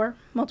because there were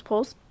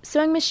multiples.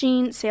 Sewing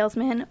machine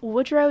salesman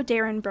Woodrow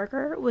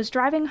Derenberger was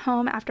driving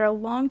home after a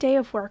long day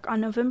of work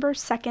on November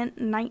 2nd,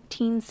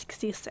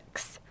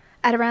 1966.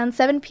 At around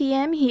 7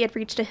 p.m., he had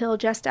reached a hill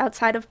just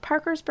outside of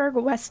Parkersburg,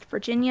 West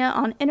Virginia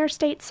on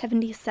Interstate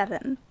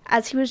 77.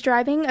 As he was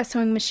driving, a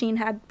sewing machine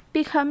had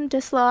become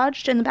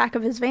dislodged in the back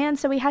of his van,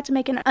 so he had to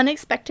make an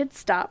unexpected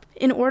stop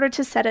in order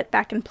to set it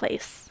back in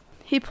place.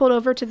 He pulled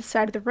over to the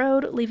side of the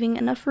road, leaving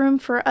enough room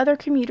for other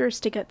commuters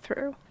to get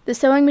through. The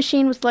sewing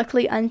machine was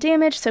luckily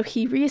undamaged, so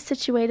he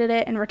resituated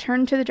it and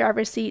returned to the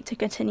driver's seat to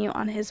continue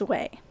on his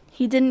way.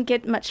 He didn't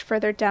get much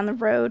further down the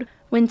road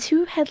when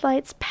two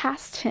headlights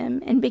passed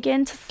him and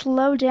began to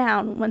slow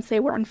down once they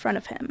were in front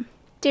of him.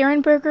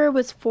 Derenberger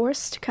was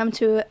forced to come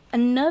to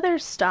another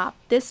stop,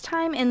 this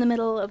time in the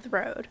middle of the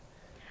road.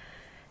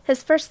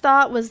 His first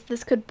thought was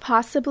this could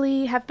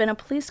possibly have been a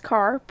police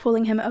car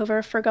pulling him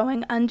over for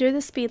going under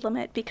the speed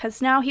limit,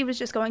 because now he was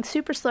just going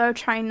super slow,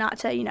 trying not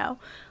to,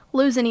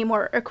 lose any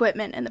more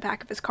equipment in the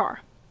back of his car.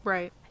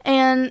 Right.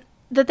 And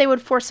that they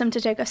would force him to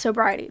take a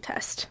sobriety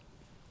test.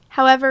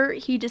 However,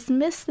 he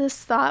dismissed this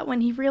thought when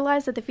he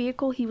realized that the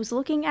vehicle he was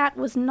looking at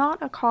was not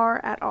a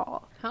car at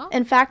all. Huh?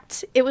 In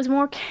fact, it was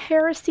more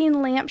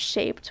kerosene lamp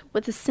shaped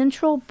with a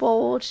central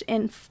bulge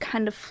and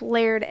kind of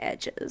flared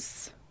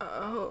edges.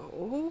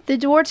 Oh. The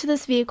door to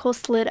this vehicle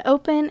slid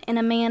open and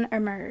a man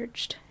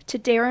emerged. To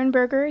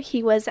Derenberger,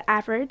 he was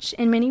average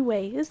in many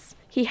ways.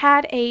 He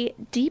had a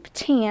deep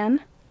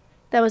tan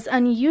that was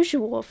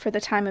unusual for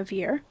the time of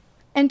year,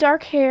 and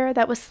dark hair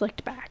that was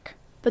slicked back.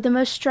 But the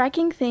most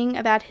striking thing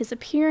about his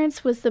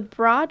appearance was the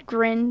broad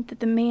grin that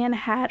the man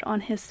had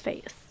on his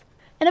face.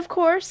 And of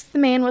course, the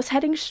man was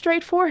heading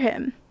straight for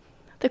him.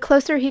 The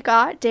closer he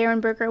got,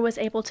 Derenberger was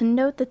able to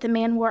note that the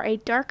man wore a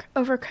dark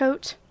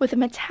overcoat with a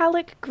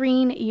metallic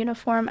green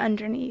uniform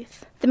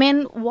underneath. The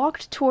man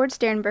walked towards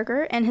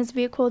Derenberger, and his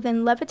vehicle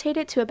then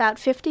levitated to about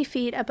 50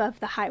 feet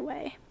above the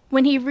highway.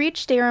 When he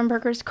reached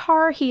Derenberger's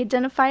car, he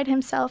identified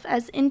himself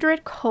as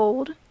Indrid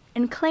Cold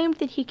and claimed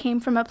that he came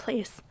from a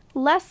place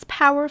less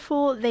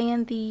powerful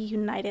than the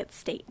United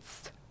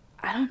States.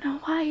 I don't know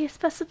why he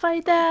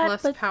specified that.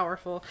 Less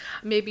powerful.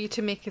 Maybe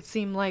to make it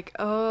seem like,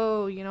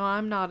 oh,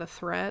 I'm not a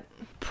threat.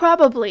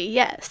 Probably,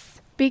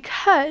 yes.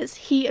 Because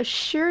he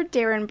assured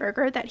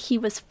Derenberger that he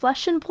was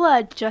flesh and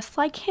blood just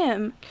like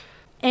him,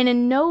 and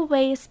in no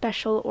way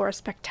special or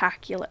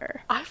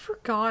spectacular. I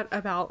forgot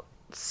about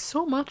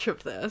so much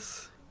of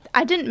this.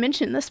 I didn't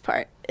mention this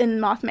part in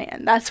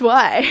Mothman, that's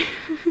why.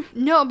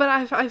 No, but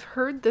I've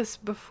heard this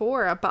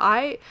before, but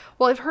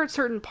I've heard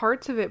certain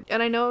parts of it,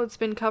 and I know it's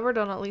been covered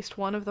on at least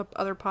one of the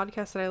other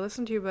podcasts that I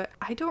listened to, but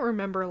I don't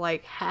remember,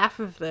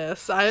 half of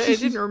this. I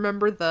didn't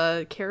remember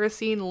the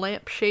kerosene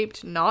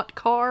lamp-shaped not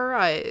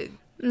car.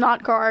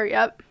 Not car,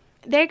 yep.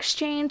 They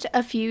exchanged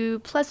a few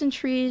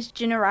pleasantries,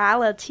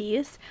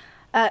 generalities,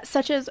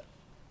 such as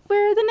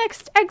where the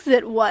next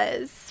exit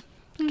was.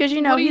 Because,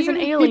 he's an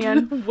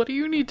alien. What do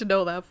you need to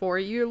know that for?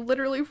 You're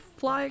literally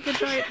flying a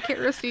giant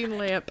kerosene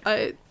lamp.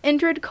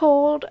 Indrid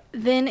Cold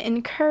then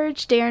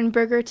encouraged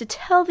Derenberger to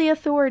tell the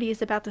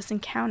authorities about this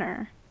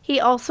encounter. He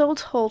also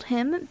told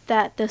him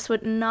that this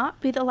would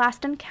not be the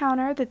last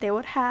encounter that they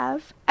would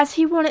have, as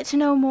he wanted to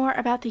know more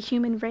about the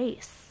human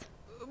race.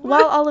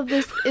 While all of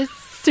this is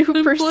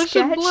super flesh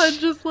and blood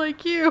just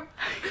like you.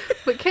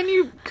 But could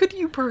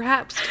you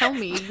perhaps tell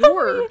me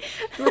your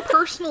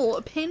personal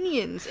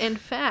opinions and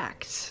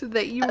facts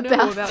that you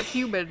know about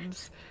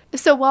humans?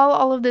 So while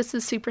all of this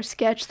is super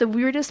sketch, the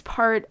weirdest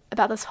part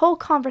about this whole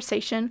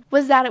conversation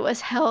was that it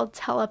was held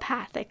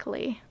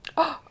telepathically.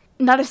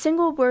 Not a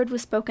single word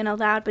was spoken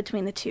aloud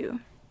between the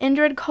two.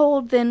 Indrid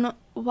Cold then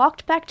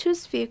walked back to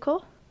his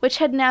vehicle, which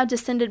had now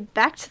descended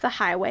back to the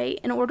highway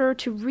in order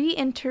to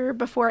re-enter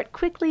before it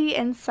quickly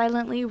and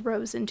silently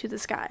rose into the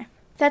sky.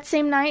 That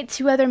same night,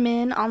 2 other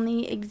men on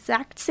the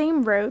exact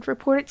same road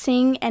reported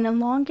seeing an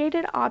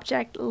elongated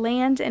object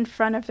land in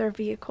front of their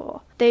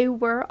vehicle. They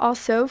were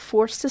also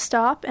forced to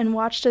stop and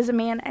watched as a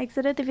man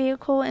exited the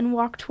vehicle and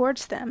walked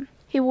towards them.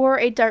 He wore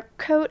a dark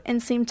coat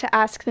and seemed to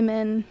ask the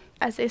men,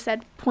 as they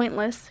said,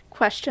 pointless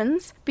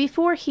questions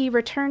before he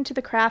returned to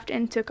the craft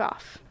and took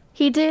off.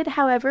 He did,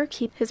 however,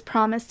 keep his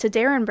promise to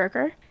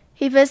Derenberger.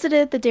 He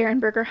visited the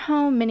Derenberger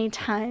home many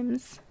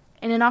times,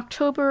 and in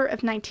October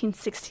of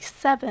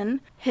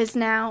 1967, his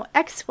now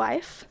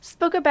ex-wife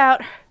spoke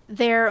about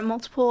their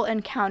multiple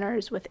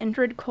encounters with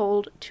Indrid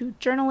Cold to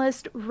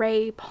journalist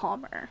Ray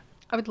Palmer.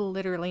 I would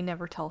literally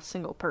never tell a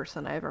single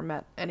person I ever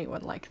met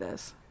anyone like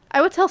this.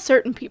 I would tell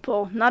certain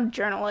people, not a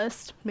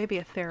journalist. Maybe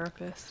a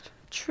therapist.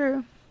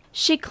 True.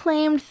 She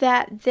claimed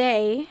that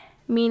they,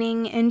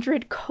 meaning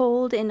Indrid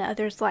Cold and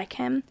others like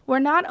him, were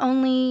not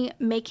only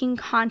making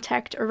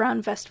contact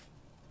around Vest.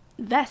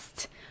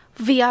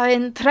 We are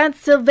in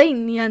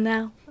Transylvania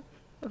now.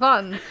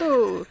 1,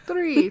 2,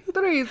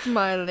 3,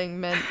 smiling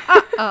men.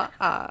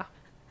 That's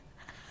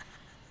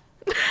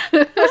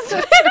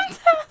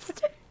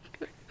fantastic.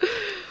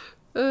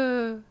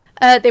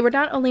 They were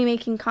not only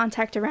making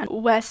contact around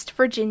West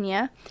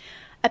Virginia.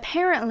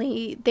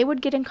 Apparently, they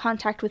would get in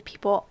contact with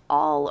people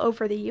all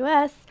over the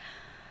U.S.,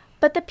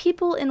 but the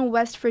people in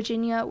West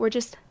Virginia were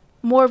just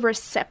more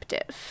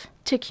receptive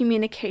to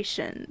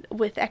communication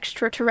with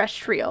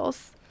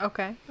extraterrestrials.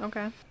 Okay.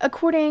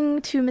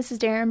 According to Mrs.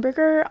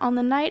 Derenberger, on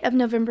the night of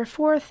November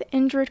 4th,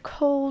 Indrid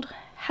Cold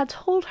had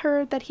told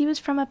her that he was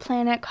from a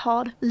planet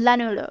called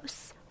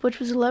Lanulos, which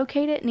was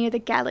located near the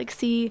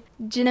galaxy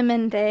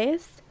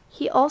Ganymedes.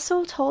 He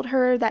also told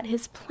her that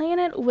his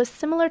planet was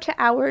similar to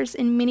ours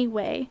in many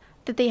ways,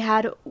 that they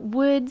had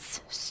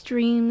woods,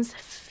 streams,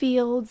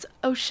 fields,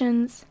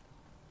 oceans,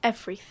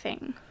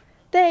 everything.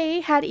 They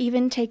had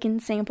even taken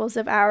samples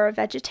of our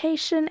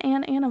vegetation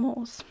and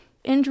animals.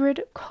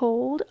 Indrid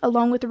Cold,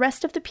 along with the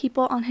rest of the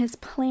people on his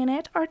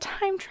planet, are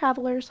time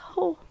travelers.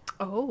 Oh.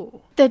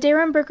 The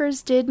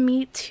Derenbergers did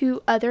meet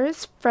 2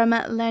 others from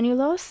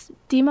Lanulos,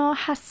 Dimo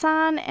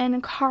Hassan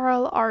and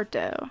Karl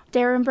Ardo.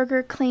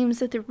 Derenberger claims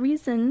that the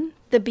reason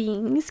the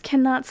beings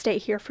cannot stay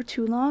here for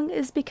too long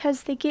is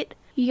because they get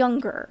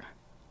younger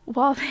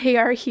while they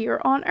are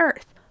here on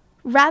Earth,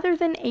 rather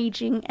than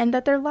aging, and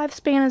that their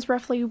lifespan is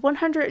roughly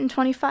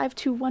 125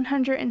 to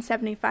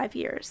 175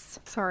 years.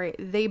 Sorry,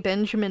 they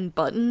Benjamin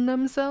Button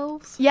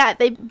themselves? Yeah,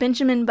 they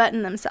Benjamin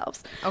Button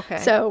themselves. Okay.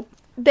 So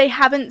they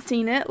haven't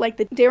seen it, like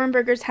the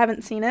Derenbergers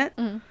haven't seen it,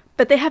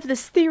 but they have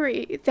this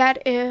theory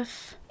that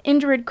if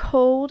Indrid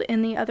Cold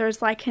and the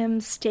others like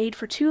him stayed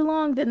for too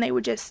long, then they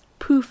would just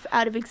poof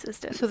out of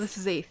existence. So this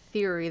is a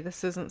theory.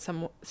 This isn't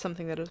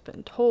something that has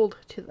been told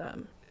to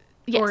them.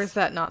 Yes. Or is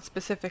that not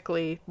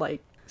specifically,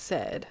 like,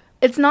 said?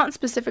 It's not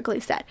specifically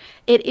said.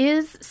 It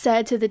is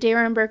said to the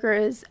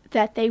Derenbergers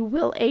that they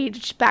will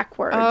age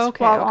backwards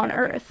while on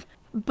Earth.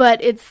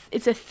 But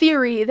it's a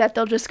theory that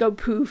they'll just go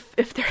poof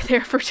if they're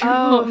there for too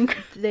long.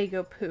 They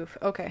go poof.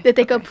 Okay. That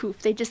they go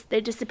poof. They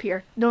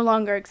disappear. No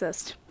longer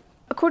exist.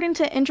 According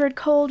to Indrid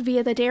Cold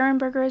via the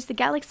Derenbergers, the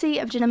galaxy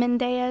of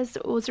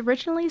Genomendeas was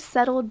originally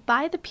settled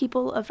by the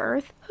people of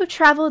Earth who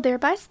traveled there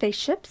by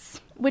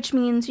spaceships, which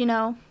means, you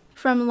know,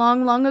 from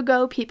long, long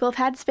ago, people have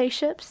had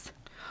spaceships.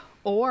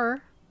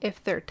 Or,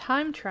 if they're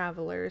time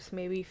travelers,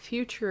 maybe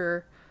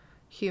future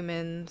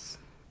humans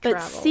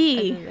travel,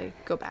 and then they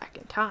go back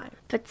in time.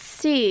 But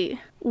see,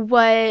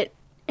 what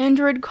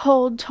Indrid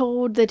Cold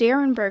told the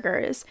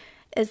Derenbergers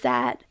is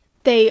that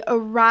they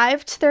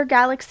arrived to their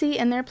galaxy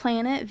and their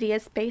planet via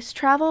space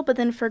travel, but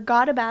then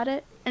forgot about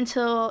it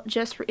until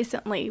just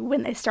recently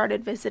when they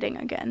started visiting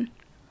again.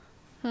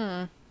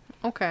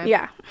 Okay.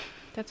 Yeah.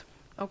 That's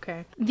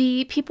okay.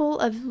 The people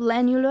of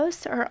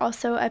Lanulos are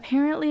also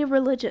apparently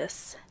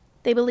religious.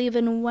 They believe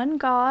in one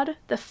God,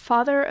 the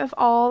Father of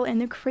all,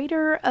 and the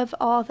Creator of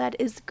all that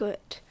is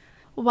good.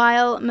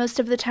 While most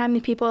of the time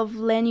the people of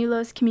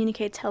Lanulos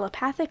communicate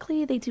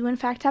telepathically, they do in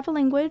fact have a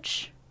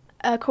language.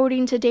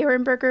 According to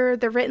Derenberger,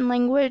 the written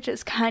language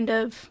is kind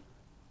of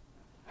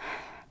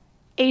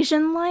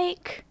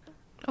Asian-like.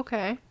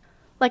 Okay.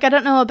 Like, I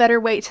don't know a better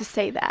way to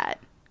say that.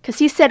 Because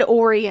he said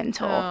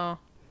Oriental. Oh.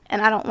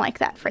 And I don't like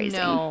that phrasing.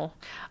 No.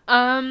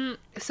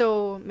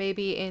 So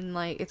maybe in,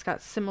 like, it's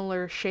got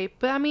similar shape.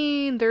 But, I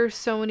mean, there's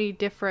so many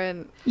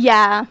different...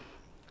 Yeah.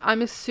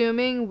 I'm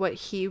assuming what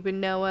he would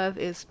know of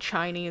is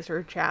Chinese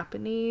or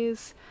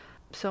Japanese.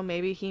 So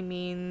maybe he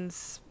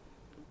means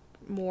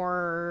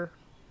more...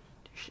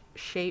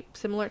 shape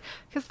similar,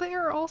 because they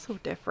are also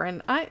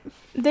different.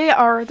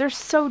 They're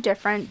so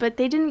different, but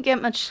they didn't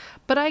get much.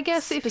 But I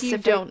guess if you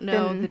don't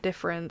know the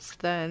difference,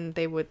 then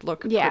they would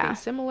look pretty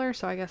similar.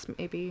 So I guess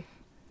maybe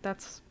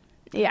that's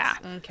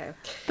okay.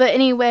 But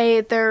anyway,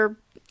 their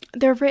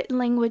written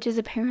language is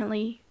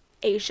apparently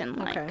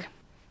Asian-like. Okay.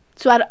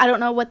 So I don't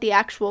know what the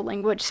actual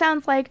language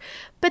sounds like,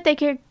 but they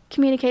can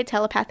communicate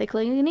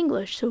telepathically in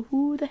English. So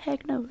who the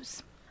heck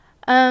knows?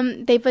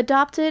 They've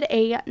adopted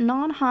a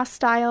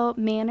non-hostile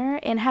manner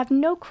and have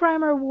no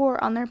crime or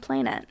war on their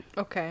planet.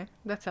 Okay,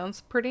 that sounds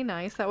pretty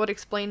nice. That would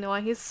explain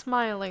why he's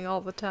smiling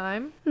all the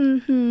time.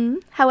 Mm-hmm.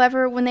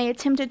 However, when they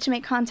attempted to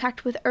make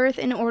contact with Earth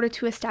in order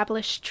to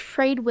establish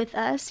trade with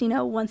us, you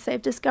know, once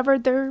they've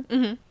discovered their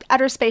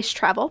outer space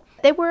travel,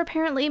 they were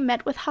apparently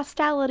met with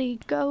hostility.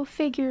 Go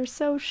figure,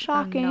 so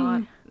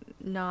shocking.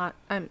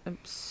 I'm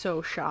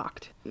so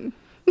shocked.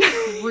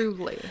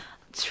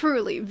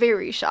 Truly,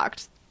 very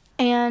shocked.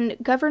 And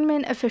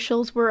government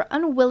officials were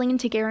unwilling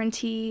to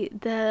guarantee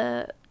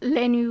the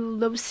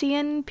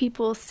Lanulosian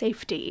people's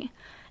safety.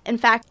 In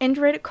fact,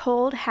 Indrid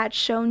Cold had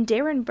shown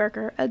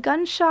Derenberger a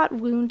gunshot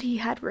wound he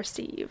had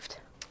received.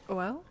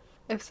 Well,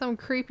 if some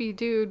creepy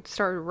dude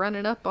started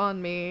running up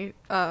on me,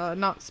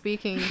 not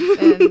speaking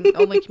and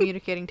only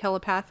communicating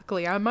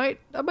telepathically, I might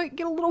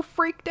get a little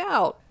freaked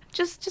out.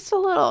 Just a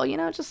little, you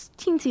know, just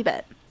teensy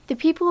bit. The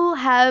people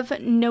have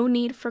no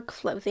need for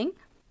clothing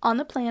on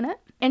the planet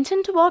and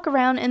tend to walk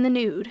around in the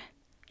nude.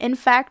 In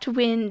fact,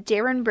 when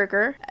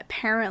Derenberger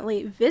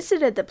apparently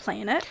visited the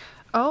planet...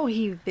 Oh,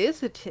 he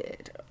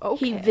visited.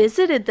 Okay. He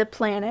visited the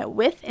planet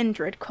with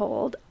Indrid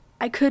Cold.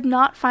 I could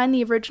not find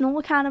the original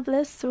account of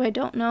this, so I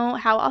don't know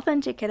how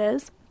authentic it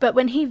is. But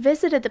when he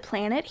visited the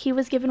planet, he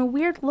was given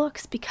weird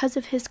looks because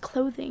of his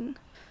clothing.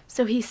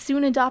 So he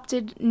soon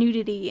adopted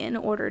nudity in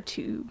order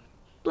to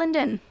blend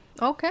in.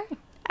 Okay.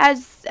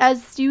 As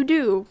you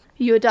do.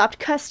 You adopt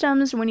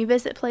customs when you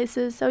visit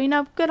places, so, you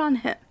know, good on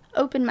him.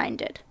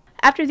 Open-minded.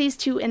 After these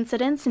two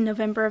incidents in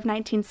November of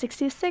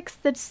 1966,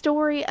 the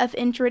story of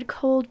Indrid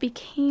Cold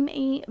became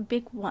a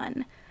big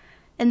one.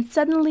 And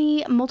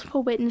suddenly,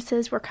 multiple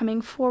witnesses were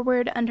coming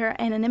forward under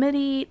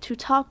anonymity to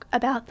talk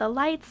about the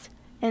lights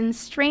and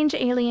strange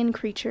alien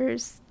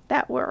creatures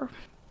that were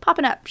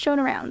popping up, shown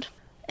around.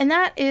 And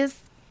that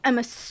is, I'm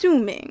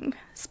assuming,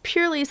 it's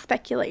purely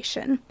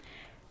speculation,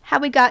 how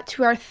we got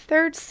to our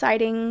third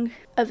sighting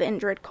of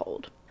Indrid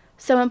Cold.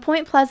 So in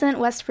Point Pleasant,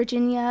 West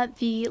Virginia,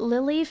 the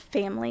Lilly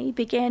family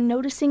began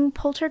noticing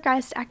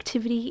poltergeist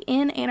activity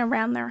in and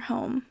around their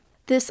home.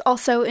 This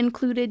also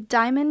included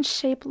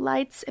diamond-shaped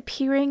lights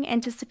appearing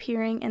and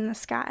disappearing in the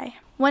sky.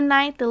 One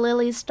night, the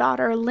Lilly's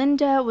daughter,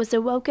 Linda, was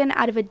awoken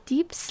out of a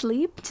deep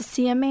sleep to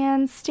see a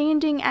man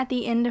standing at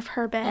the end of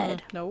her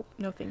bed. No,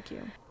 thank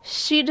you.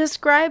 She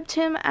described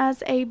him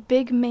as a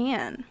big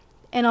man.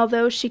 And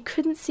although she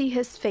couldn't see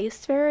his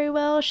face very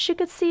well, she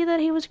could see that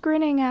he was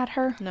grinning at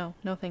her. No,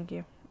 thank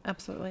you.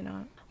 Absolutely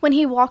not. When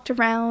he walked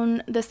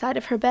around the side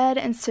of her bed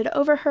and stood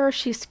over her,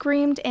 she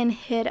screamed and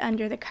hid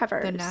under the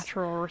covers. The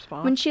natural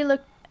response. When she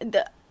looked...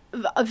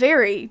 a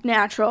very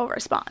natural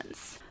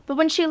response. But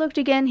when she looked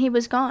again, he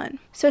was gone.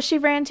 So she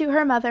ran to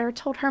her mother,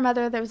 told her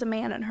mother there was a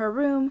man in her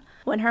room.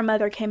 When her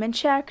mother came and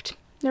checked,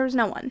 there was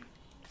no one.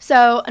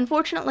 So,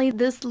 unfortunately,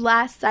 this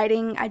last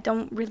sighting, I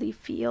don't really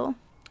feel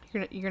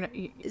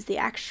is the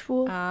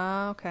actual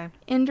okay.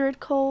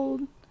 Indrid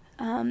Cold.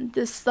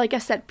 This, like I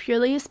said,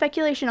 purely a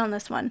speculation on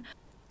this one.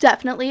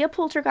 Definitely a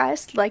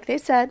poltergeist, like they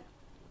said.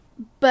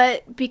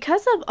 But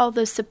because of all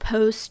the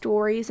supposed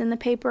stories in the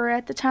paper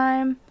at the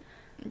time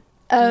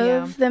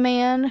of the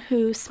man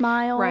who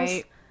smiles,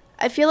 right.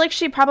 I feel like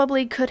she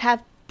probably could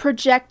have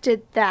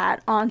projected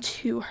that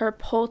onto her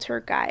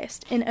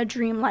poltergeist in a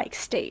dreamlike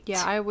state.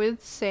 Yeah, I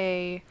would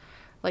say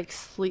like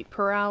sleep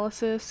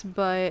paralysis,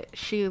 but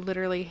she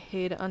literally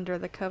hid under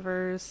the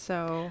covers,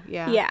 so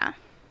yeah.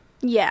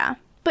 Yeah.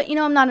 But,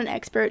 I'm not an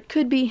expert.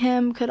 Could be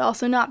him, could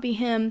also not be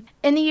him.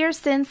 In the years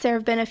since, there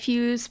have been a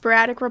few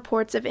sporadic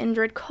reports of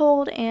Indrid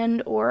Cold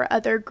and or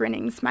other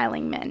grinning,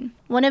 smiling men.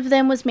 One of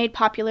them was made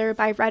popular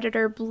by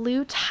Redditor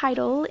Blue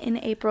Title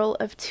in April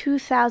of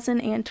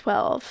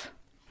 2012.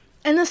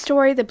 In the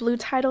story the Blue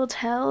Title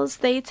tells,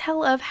 they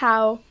tell of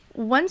how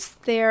once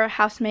their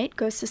housemate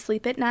goes to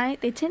sleep at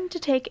night, they tend to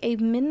take a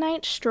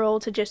midnight stroll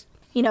to just,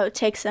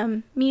 take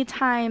some me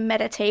time,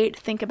 meditate,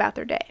 think about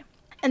their day.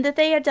 And that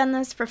they had done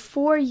this for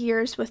 4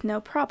 years with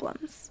no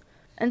problems.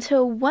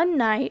 Until one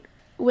night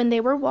when they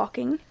were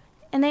walking,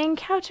 and they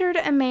encountered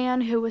a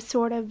man who was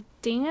sort of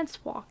dance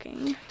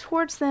walking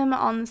towards them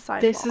on the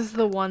sidewalk. This is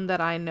the one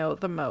that I know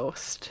the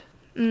most.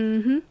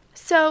 Mm-hmm.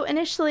 So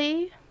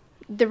initially,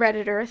 the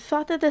Redditor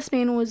thought that this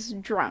man was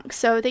drunk.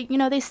 So they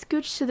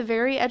scooched to the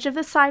very edge of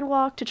the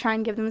sidewalk to try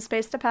and give them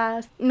space to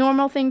pass.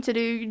 Normal thing to do.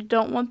 You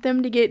don't want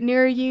them to get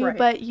near you, right.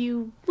 But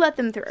you let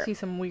them through. See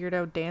some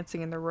weirdo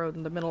dancing in the road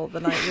in the middle of the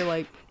night. You're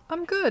like,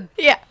 I'm good.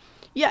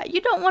 Yeah,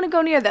 you don't want to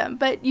go near them,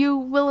 but you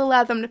will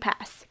allow them to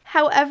pass.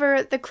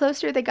 However, the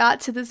closer they got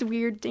to this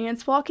weird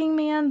dance-walking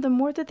man, the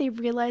more that they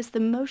realized the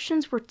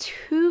motions were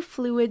too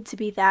fluid to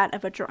be that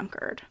of a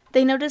drunkard.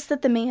 They noticed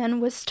that the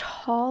man was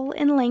tall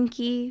and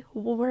lanky,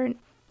 wore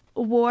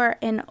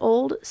an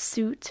old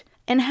suit,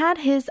 and had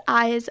his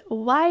eyes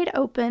wide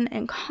open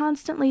and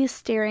constantly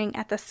staring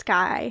at the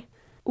sky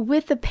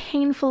with a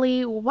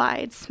painfully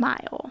wide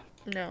smile.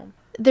 No.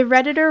 The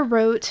Redditor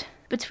wrote,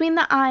 "Between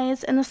the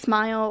eyes and the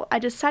smile, I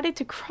decided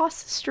to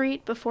cross the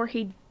street before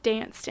he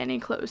danced any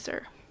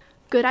closer."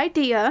 Good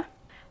idea.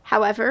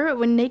 However,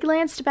 when they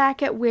glanced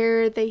back at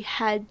where they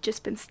had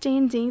just been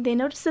standing, they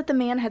noticed that the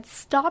man had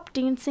stopped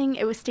dancing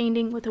and was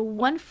standing with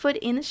 1 foot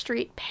in the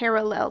street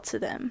parallel to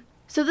them.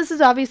 So this is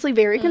obviously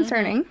very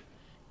concerning.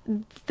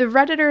 The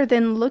Redditor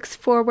then looks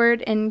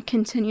forward and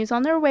continues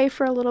on their way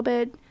for a little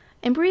bit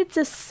and breathes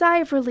a sigh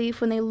of relief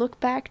when they look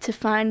back to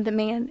find the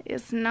man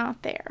is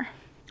not there.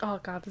 Oh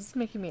god, this is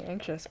making me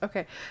anxious.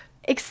 Okay.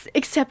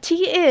 Except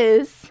he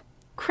is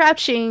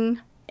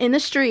crouching in the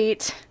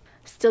street,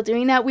 still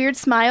doing that weird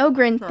smile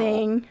grin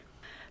thing.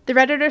 The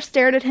Redditor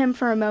stared at him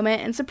for a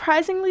moment and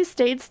surprisingly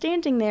stayed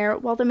standing there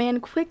while the man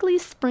quickly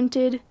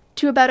sprinted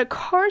to about a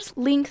car's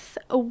length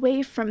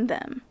away from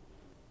them.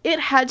 It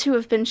had to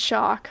have been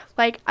shock.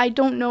 I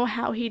don't know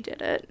how he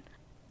did it.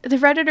 The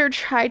Redditor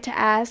tried to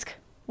ask,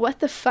 "What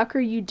the fuck are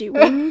you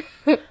doing?"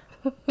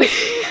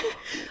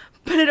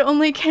 But it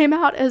only came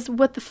out as,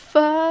 "What the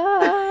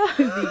fuck?"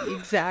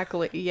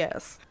 Exactly,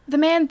 yes. The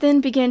man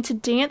then began to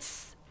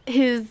dance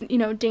his,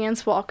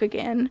 dance walk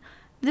again.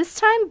 This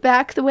time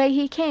back the way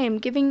he came,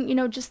 giving,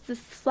 just the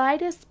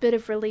slightest bit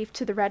of relief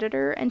to the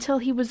Redditor until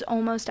he was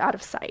almost out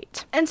of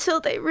sight. Until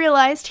they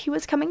realized he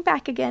was coming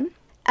back again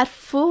at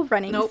full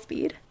running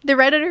speed. The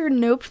Redditor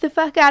noped the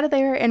fuck out of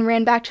there and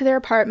ran back to their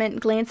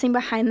apartment, glancing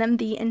behind them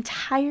the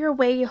entire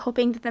way,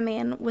 hoping that the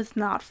man was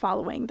not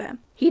following them.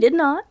 He did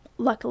not,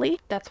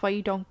 luckily. That's why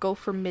you don't go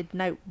for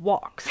midnight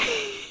walks.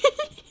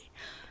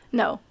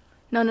 No.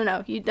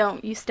 You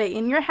don't. You stay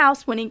in your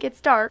house when it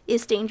gets dark.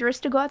 It's dangerous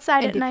to go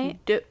outside at night.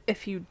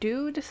 If you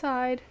do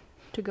decide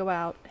to go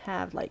out,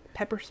 have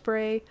pepper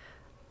spray,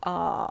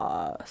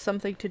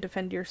 something to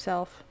defend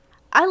yourself.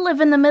 I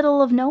live in the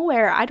middle of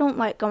nowhere. I don't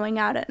like going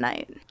out at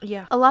night.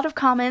 Yeah. A lot of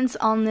comments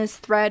on this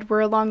thread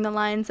were along the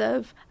lines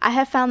of, "I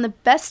have found the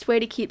best way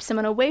to keep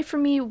someone away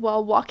from me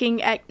while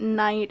walking at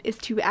night is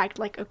to act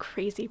like a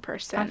crazy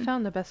person." I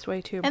found the best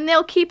way to. And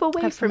they'll keep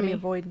away have from me.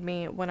 Avoid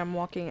me when I'm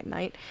walking at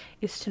night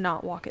is to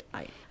not walk at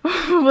night.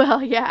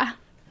 Well, yeah.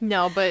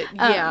 No, but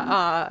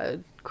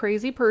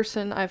crazy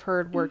person I've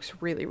heard works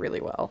really,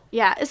 really well.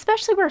 Yeah,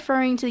 especially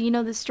referring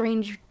to, the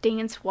strange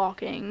dance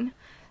walking.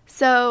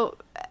 So,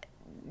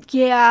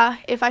 yeah,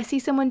 if I see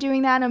someone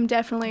doing that, I'm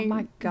definitely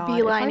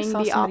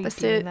beelining the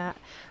opposite. Doing that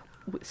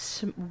with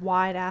some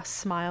wide-ass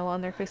smile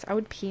on their face, I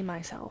would pee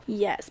myself.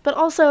 Yes, but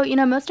also,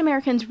 most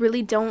Americans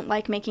really don't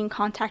like making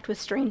contact with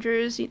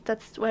strangers.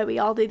 That's why we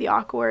all do the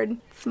awkward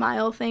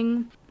smile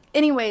thing.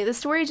 Anyway, the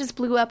story just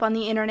blew up on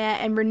the internet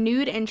and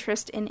renewed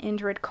interest in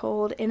Indrid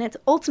Cold, and it's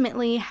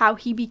ultimately how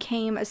he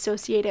became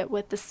associated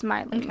with the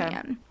Smiling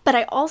Man. But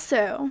I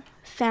also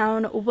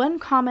found one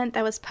comment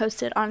that was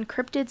posted on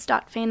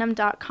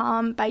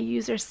cryptids.fandom.com by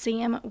user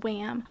Sam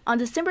Wham on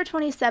December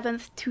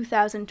 27th,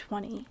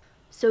 2020.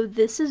 So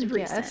this is Yes.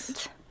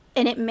 recent.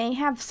 And it may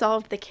have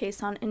solved the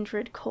case on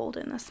Indrid Cold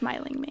and the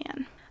Smiling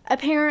Man.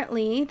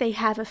 Apparently, they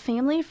have a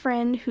family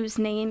friend whose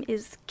name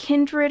is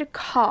Kindred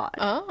Cod,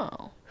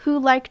 Oh. who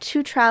liked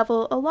to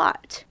travel a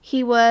lot.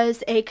 He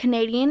was a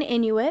Canadian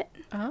Inuit,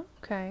 Oh,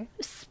 okay.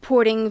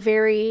 sporting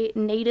very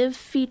native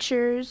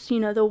features,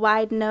 the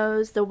wide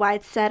nose, the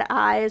wide set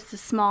eyes, the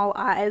small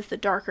eyes, the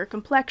darker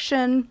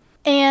complexion.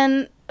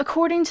 And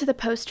according to the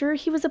poster,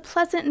 he was a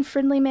pleasant and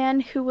friendly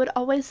man who would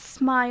always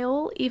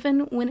smile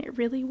even when it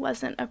really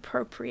wasn't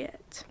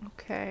appropriate.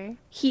 Okay.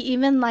 He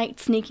even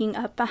liked sneaking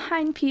up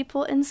behind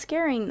people and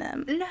scaring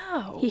them.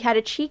 No. He had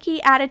a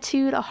cheeky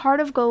attitude, a heart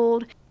of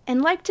gold,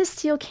 and liked to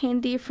steal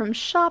candy from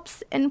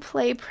shops and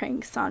play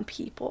pranks on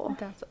people.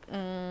 That's...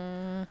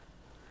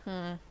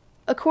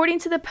 According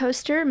to the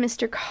poster,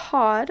 Mr.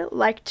 Cod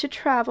liked to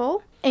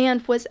travel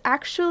and was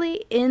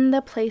actually in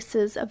the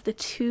places of the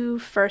 2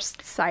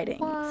 first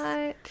sightings.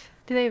 What?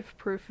 Do they have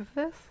proof of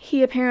this?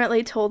 He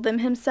apparently told them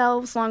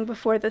himself long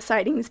before the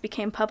sightings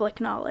became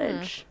public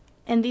knowledge.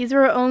 And these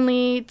were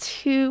only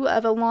 2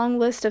 of a long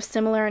list of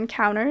similar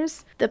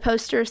encounters. The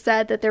poster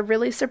said that they're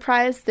really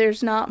surprised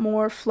there's not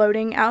more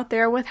floating out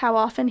there with how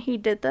often he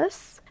did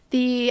this.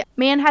 The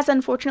man has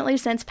unfortunately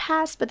since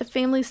passed, but the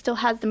family still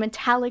has the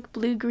metallic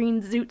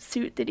blue-green zoot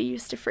suit that he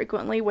used to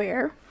frequently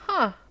wear.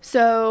 Huh.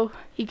 So,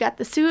 you got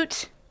the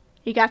suit,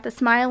 you got the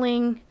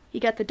smiling,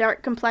 you got the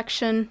dark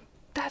complexion.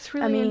 That's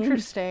really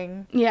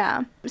interesting.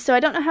 Yeah. So I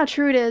don't know how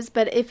true it is,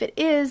 but if it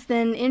is,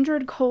 then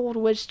Indrid Cold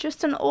was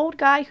just an old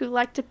guy who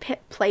liked to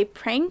play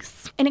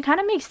pranks, and it kind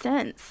of makes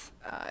sense.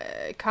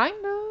 Kind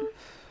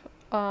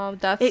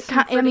of. That's It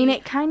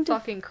kind of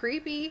fucking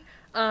creepy.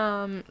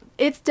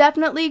 It's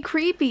definitely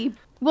creepy.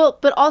 Well,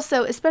 but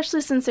also, especially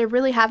since there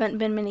really haven't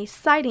been many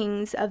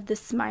sightings of the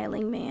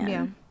Smiling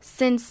Man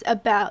since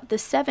about the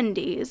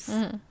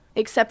 70s.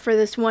 Except for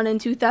this one in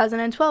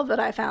 2012 that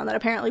I found that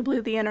apparently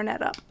blew the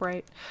internet up.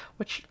 Right.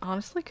 Which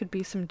honestly could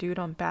be some dude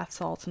on bath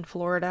salts in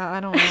Florida. I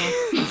don't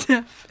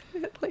know.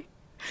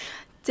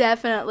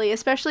 Definitely.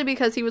 Especially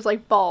because he was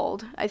like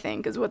bald, I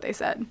think, is what they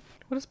said.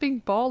 What does being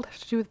bald have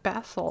to do with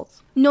bath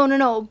salts?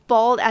 No.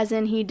 Bald as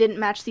in he didn't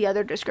match the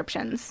other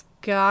descriptions.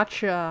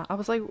 Gotcha. I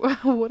was like,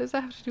 what does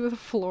that have to do with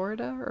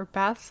Florida or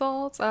bath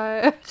salts?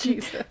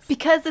 Jesus.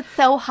 Because it's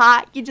so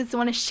hot, you just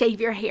want to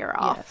shave your hair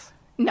off. Yes.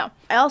 No.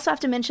 I also have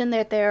to mention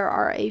that there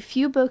are a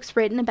few books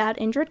written about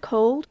Indrid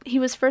Cold. He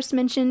was first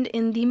mentioned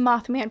in the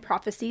Mothman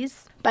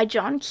Prophecies by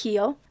John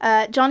Keel.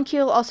 John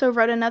Keel also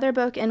wrote another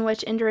book in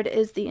which Indrid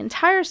is the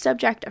entire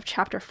subject of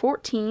chapter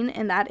 14,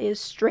 and that is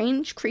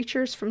Strange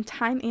Creatures from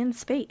Time and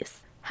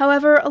Space.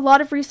 However, a lot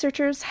of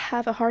researchers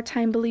have a hard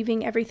time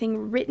believing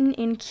everything written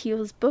in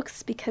Keel's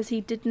books because he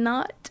did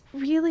not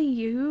really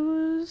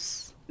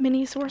use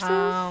many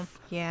sources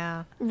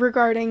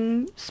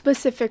regarding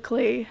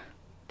specifically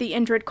the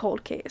Indrid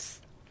Cold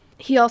case.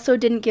 He also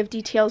didn't give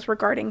details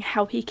regarding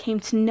how he came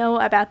to know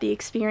about the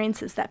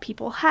experiences that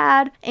people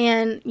had.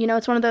 And,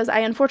 it's one of those I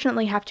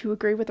unfortunately have to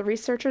agree with the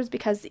researchers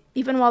because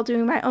even while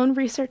doing my own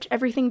research,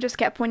 everything just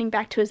kept pointing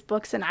back to his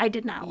books and I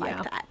did not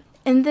like that.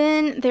 And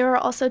then there are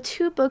also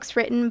 2 books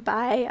written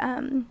by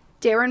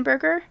Darren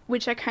Berger,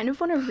 which I kind of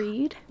want to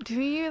read.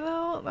 Do you,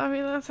 though? I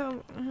mean, that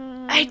sounds...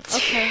 I do.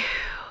 Okay.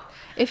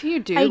 If you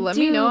do, let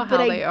me know how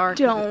they are.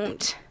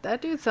 Don't.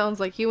 That dude sounds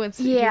like he went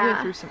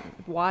through some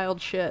wild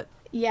shit.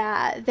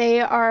 Yeah, they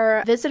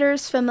are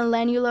Visitors from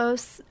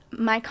Lanulos,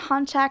 My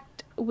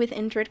Contact with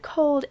Indrid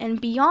Cold,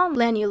 and Beyond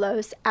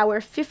Lanulos,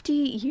 Our 50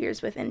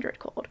 Years with Indrid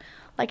Cold.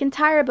 Like,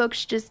 entire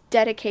books just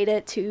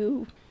dedicated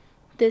to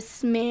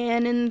this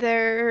man and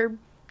the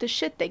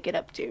shit they get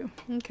up to.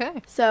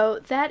 Okay. So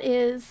that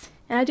is,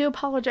 and I do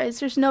apologize,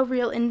 there's no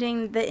real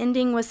ending. The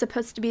ending was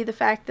supposed to be the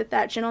fact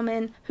that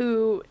gentleman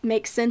who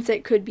makes sense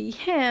it could be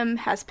him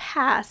has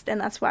passed, and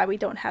that's why we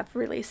don't have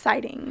really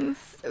sightings.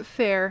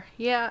 Fair.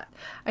 Yeah.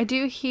 I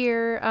do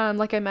hear,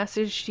 like I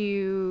messaged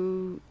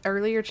you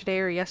earlier today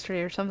or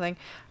yesterday or something,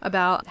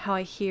 about how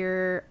I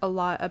hear a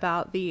lot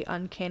about the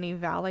uncanny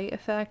valley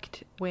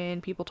effect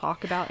when people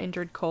talk about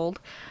Indrid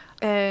Cold.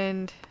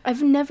 And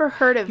I've never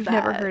heard of that. You've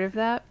never heard of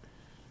that?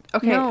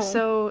 Okay, No.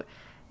 So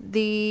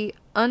the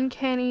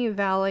uncanny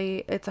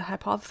valley, it's a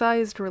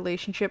hypothesized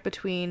relationship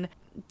between,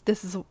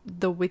 this is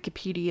the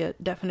Wikipedia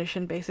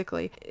definition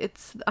basically,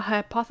 it's a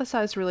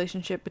hypothesized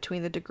relationship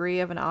between the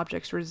degree of an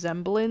object's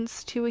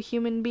resemblance to a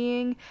human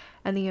being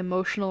and the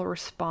emotional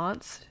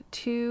response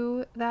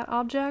to that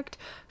object.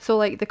 So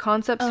like the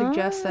concept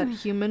suggests that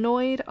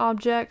humanoid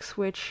objects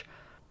which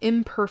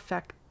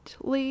imperfectly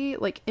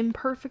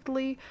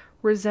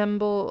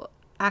resemble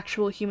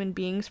actual human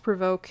beings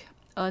provoke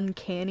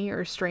uncanny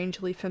or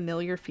strangely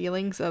familiar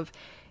feelings of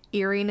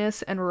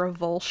eeriness and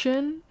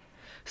revulsion.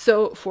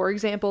 So, for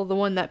example, the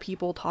one that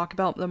people talk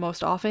about the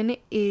most often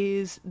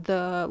is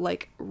the,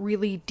 like,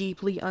 really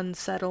deeply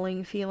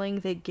unsettling feeling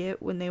they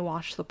get when they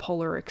watch the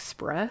Polar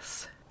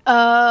Express.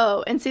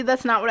 Oh, and see,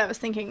 that's not what I was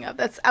thinking of.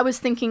 I was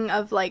thinking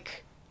of,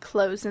 like,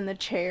 clothes in the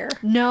chair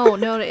No,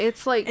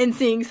 it's like and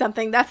seeing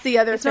something. That's the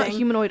other it's thing. not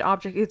humanoid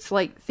object. It's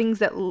like things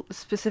that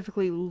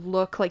specifically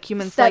look like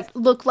humans, that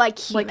look like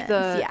humans. like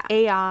the yeah.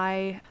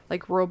 AI,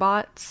 like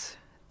robots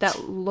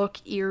that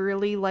look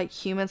eerily like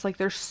humans. Like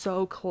they're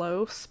so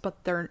close,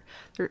 but they're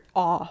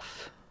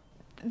off.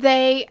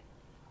 And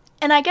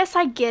I guess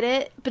I get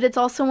it, but it's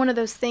also one of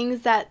those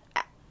things that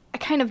I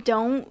kind of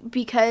don't,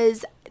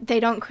 because they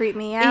don't creep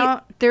me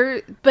out.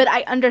 But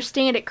I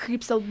understand it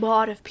creeps a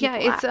lot of people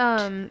out.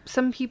 Yeah, it's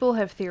some people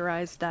have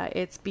theorized that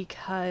it's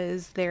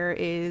because there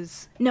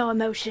is no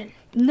emotion.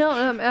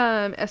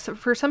 No,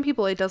 for some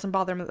people it doesn't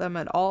bother them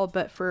at all,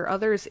 but for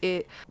others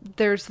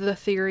there's the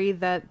theory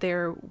that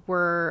there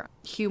were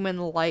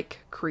human-like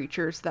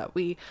creatures that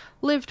we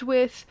lived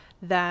with,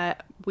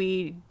 that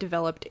we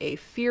developed a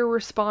fear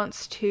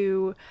response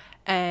to,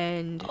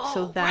 and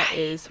so that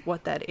is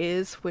what that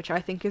is, which I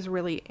think is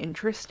really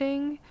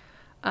interesting.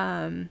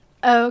 Okay.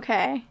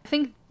 I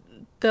think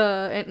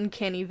the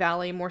Uncanny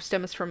Valley more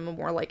stems from a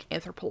more like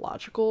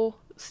anthropological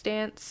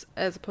stance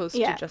as opposed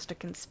to just a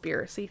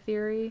conspiracy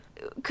theory.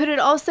 Could it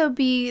also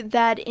be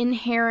that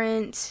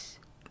inherent,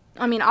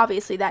 I mean,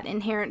 obviously that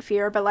inherent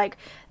fear, but like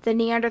the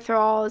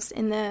Neanderthals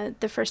and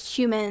the first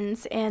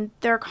humans and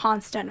their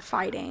constant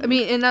fighting? I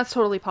mean, and that's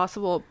totally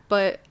possible,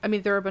 but I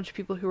mean, there are a bunch of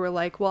people who are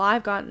like, well,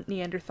 I've got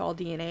Neanderthal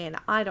DNA and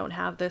I don't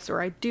have this,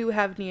 or I do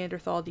have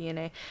Neanderthal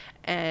DNA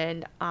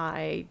and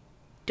I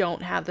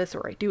don't have this,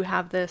 or I do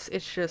have this.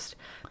 It's just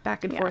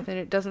back and forth, and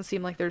it doesn't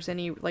seem like there's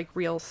any like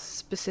real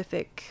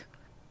specific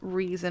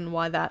reason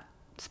why that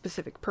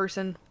specific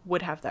person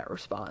would have that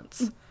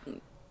response.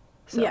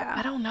 So,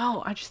 I don't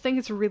know. I just think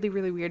it's really,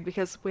 really weird,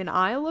 because when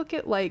I look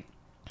at like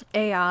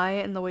AI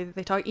and the way that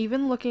they talk,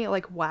 even looking at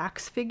like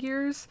wax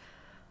figures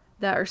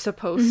that are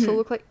supposed to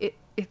look like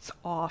it's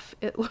off.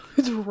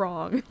 It's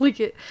wrong.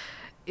 Like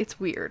it's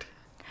weird.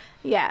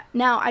 Yeah.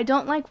 Now, I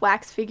don't like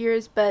wax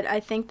figures, but I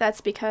think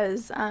that's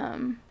because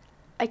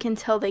I can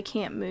tell they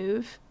can't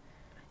move.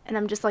 And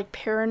I'm just like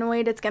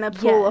paranoid it's going to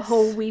pull a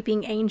whole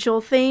weeping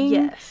angel thing.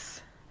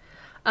 Yes.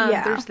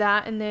 There's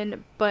that, and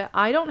then, but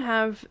I don't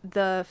have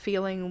the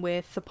feeling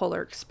with the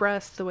Polar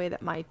Express the way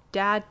that my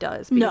dad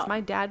does, because my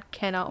dad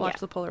cannot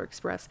watch the Polar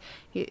Express.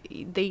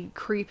 They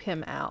creep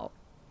him out.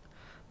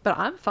 But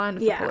I'm fine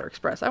with the Polar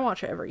Express. I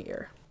watch it every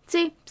year.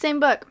 See, same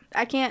book.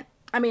 I can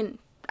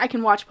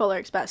watch Polar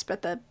Express,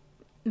 but the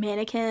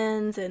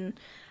mannequins and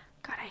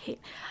God,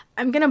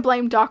 I'm gonna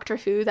blame Doctor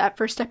Who, that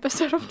first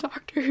episode of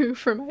Doctor Who,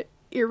 for my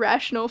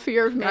irrational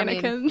fear of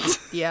mannequins. I mean,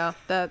 yeah,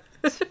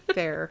 that's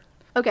fair.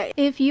 Okay,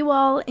 if you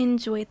all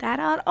enjoyed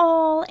that at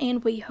all,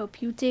 and we hope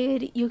you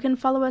did, you can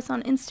follow us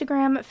on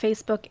Instagram,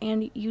 Facebook,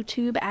 and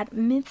YouTube at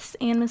Myths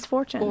and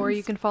Misfortunes. Or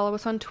you can follow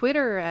us on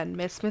Twitter at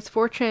Miss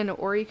Misfortune,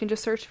 or you can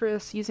just search for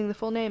us using the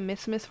full name,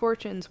 Miss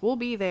Misfortunes. We'll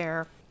be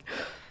there.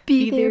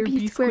 Be there,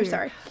 be square.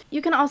 Sorry.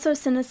 You can also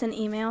send us an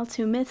email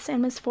to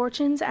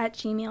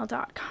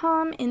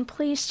mythsandmisfortunes@gmail.com, and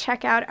please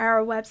check out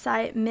our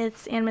website,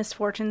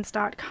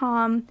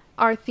 mythsandmisfortunes.com.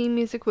 Our theme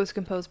music was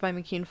composed by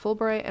McKean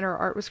Fulbright, and our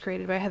art was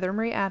created by Heather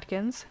Marie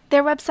Atkins.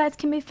 Their websites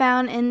can be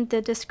found in the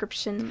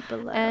description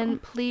below.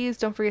 And please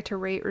don't forget to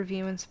rate,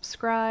 review, and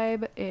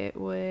subscribe. It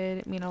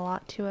would mean a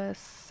lot to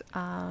us.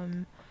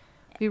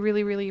 We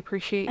really, really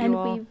appreciate you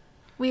all.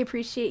 We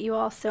appreciate you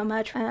all so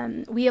much.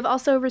 We have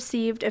also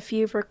received a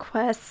few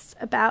requests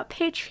about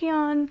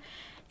Patreon,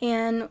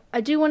 and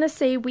I do want to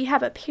say we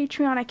have a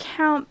Patreon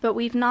account, but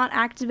we've not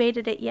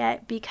activated it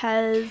yet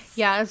because...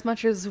 Yeah, as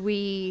much as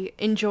we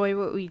enjoy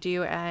what we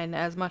do, and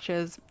as much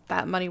as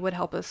that money would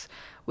help us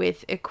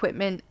with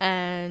equipment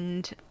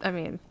and, I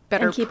mean,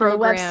 better and keeping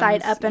programs, the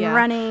website up and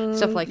running.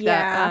 Stuff like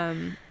that.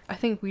 I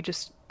think we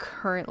just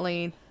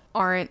currently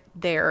aren't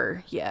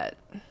there yet.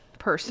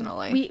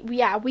 Personally,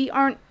 we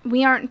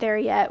aren't there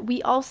yet.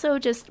 We also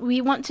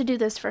we want to do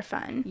this for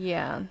fun.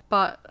 Yeah,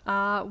 but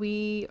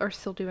we are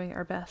still doing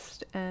our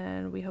best,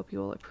 and we hope you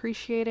will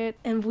appreciate it.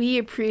 And we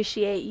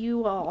appreciate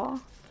you all.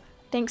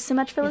 Thanks so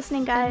much for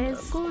listening,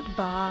 guys.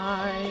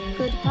 Goodbye.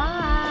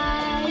 Goodbye.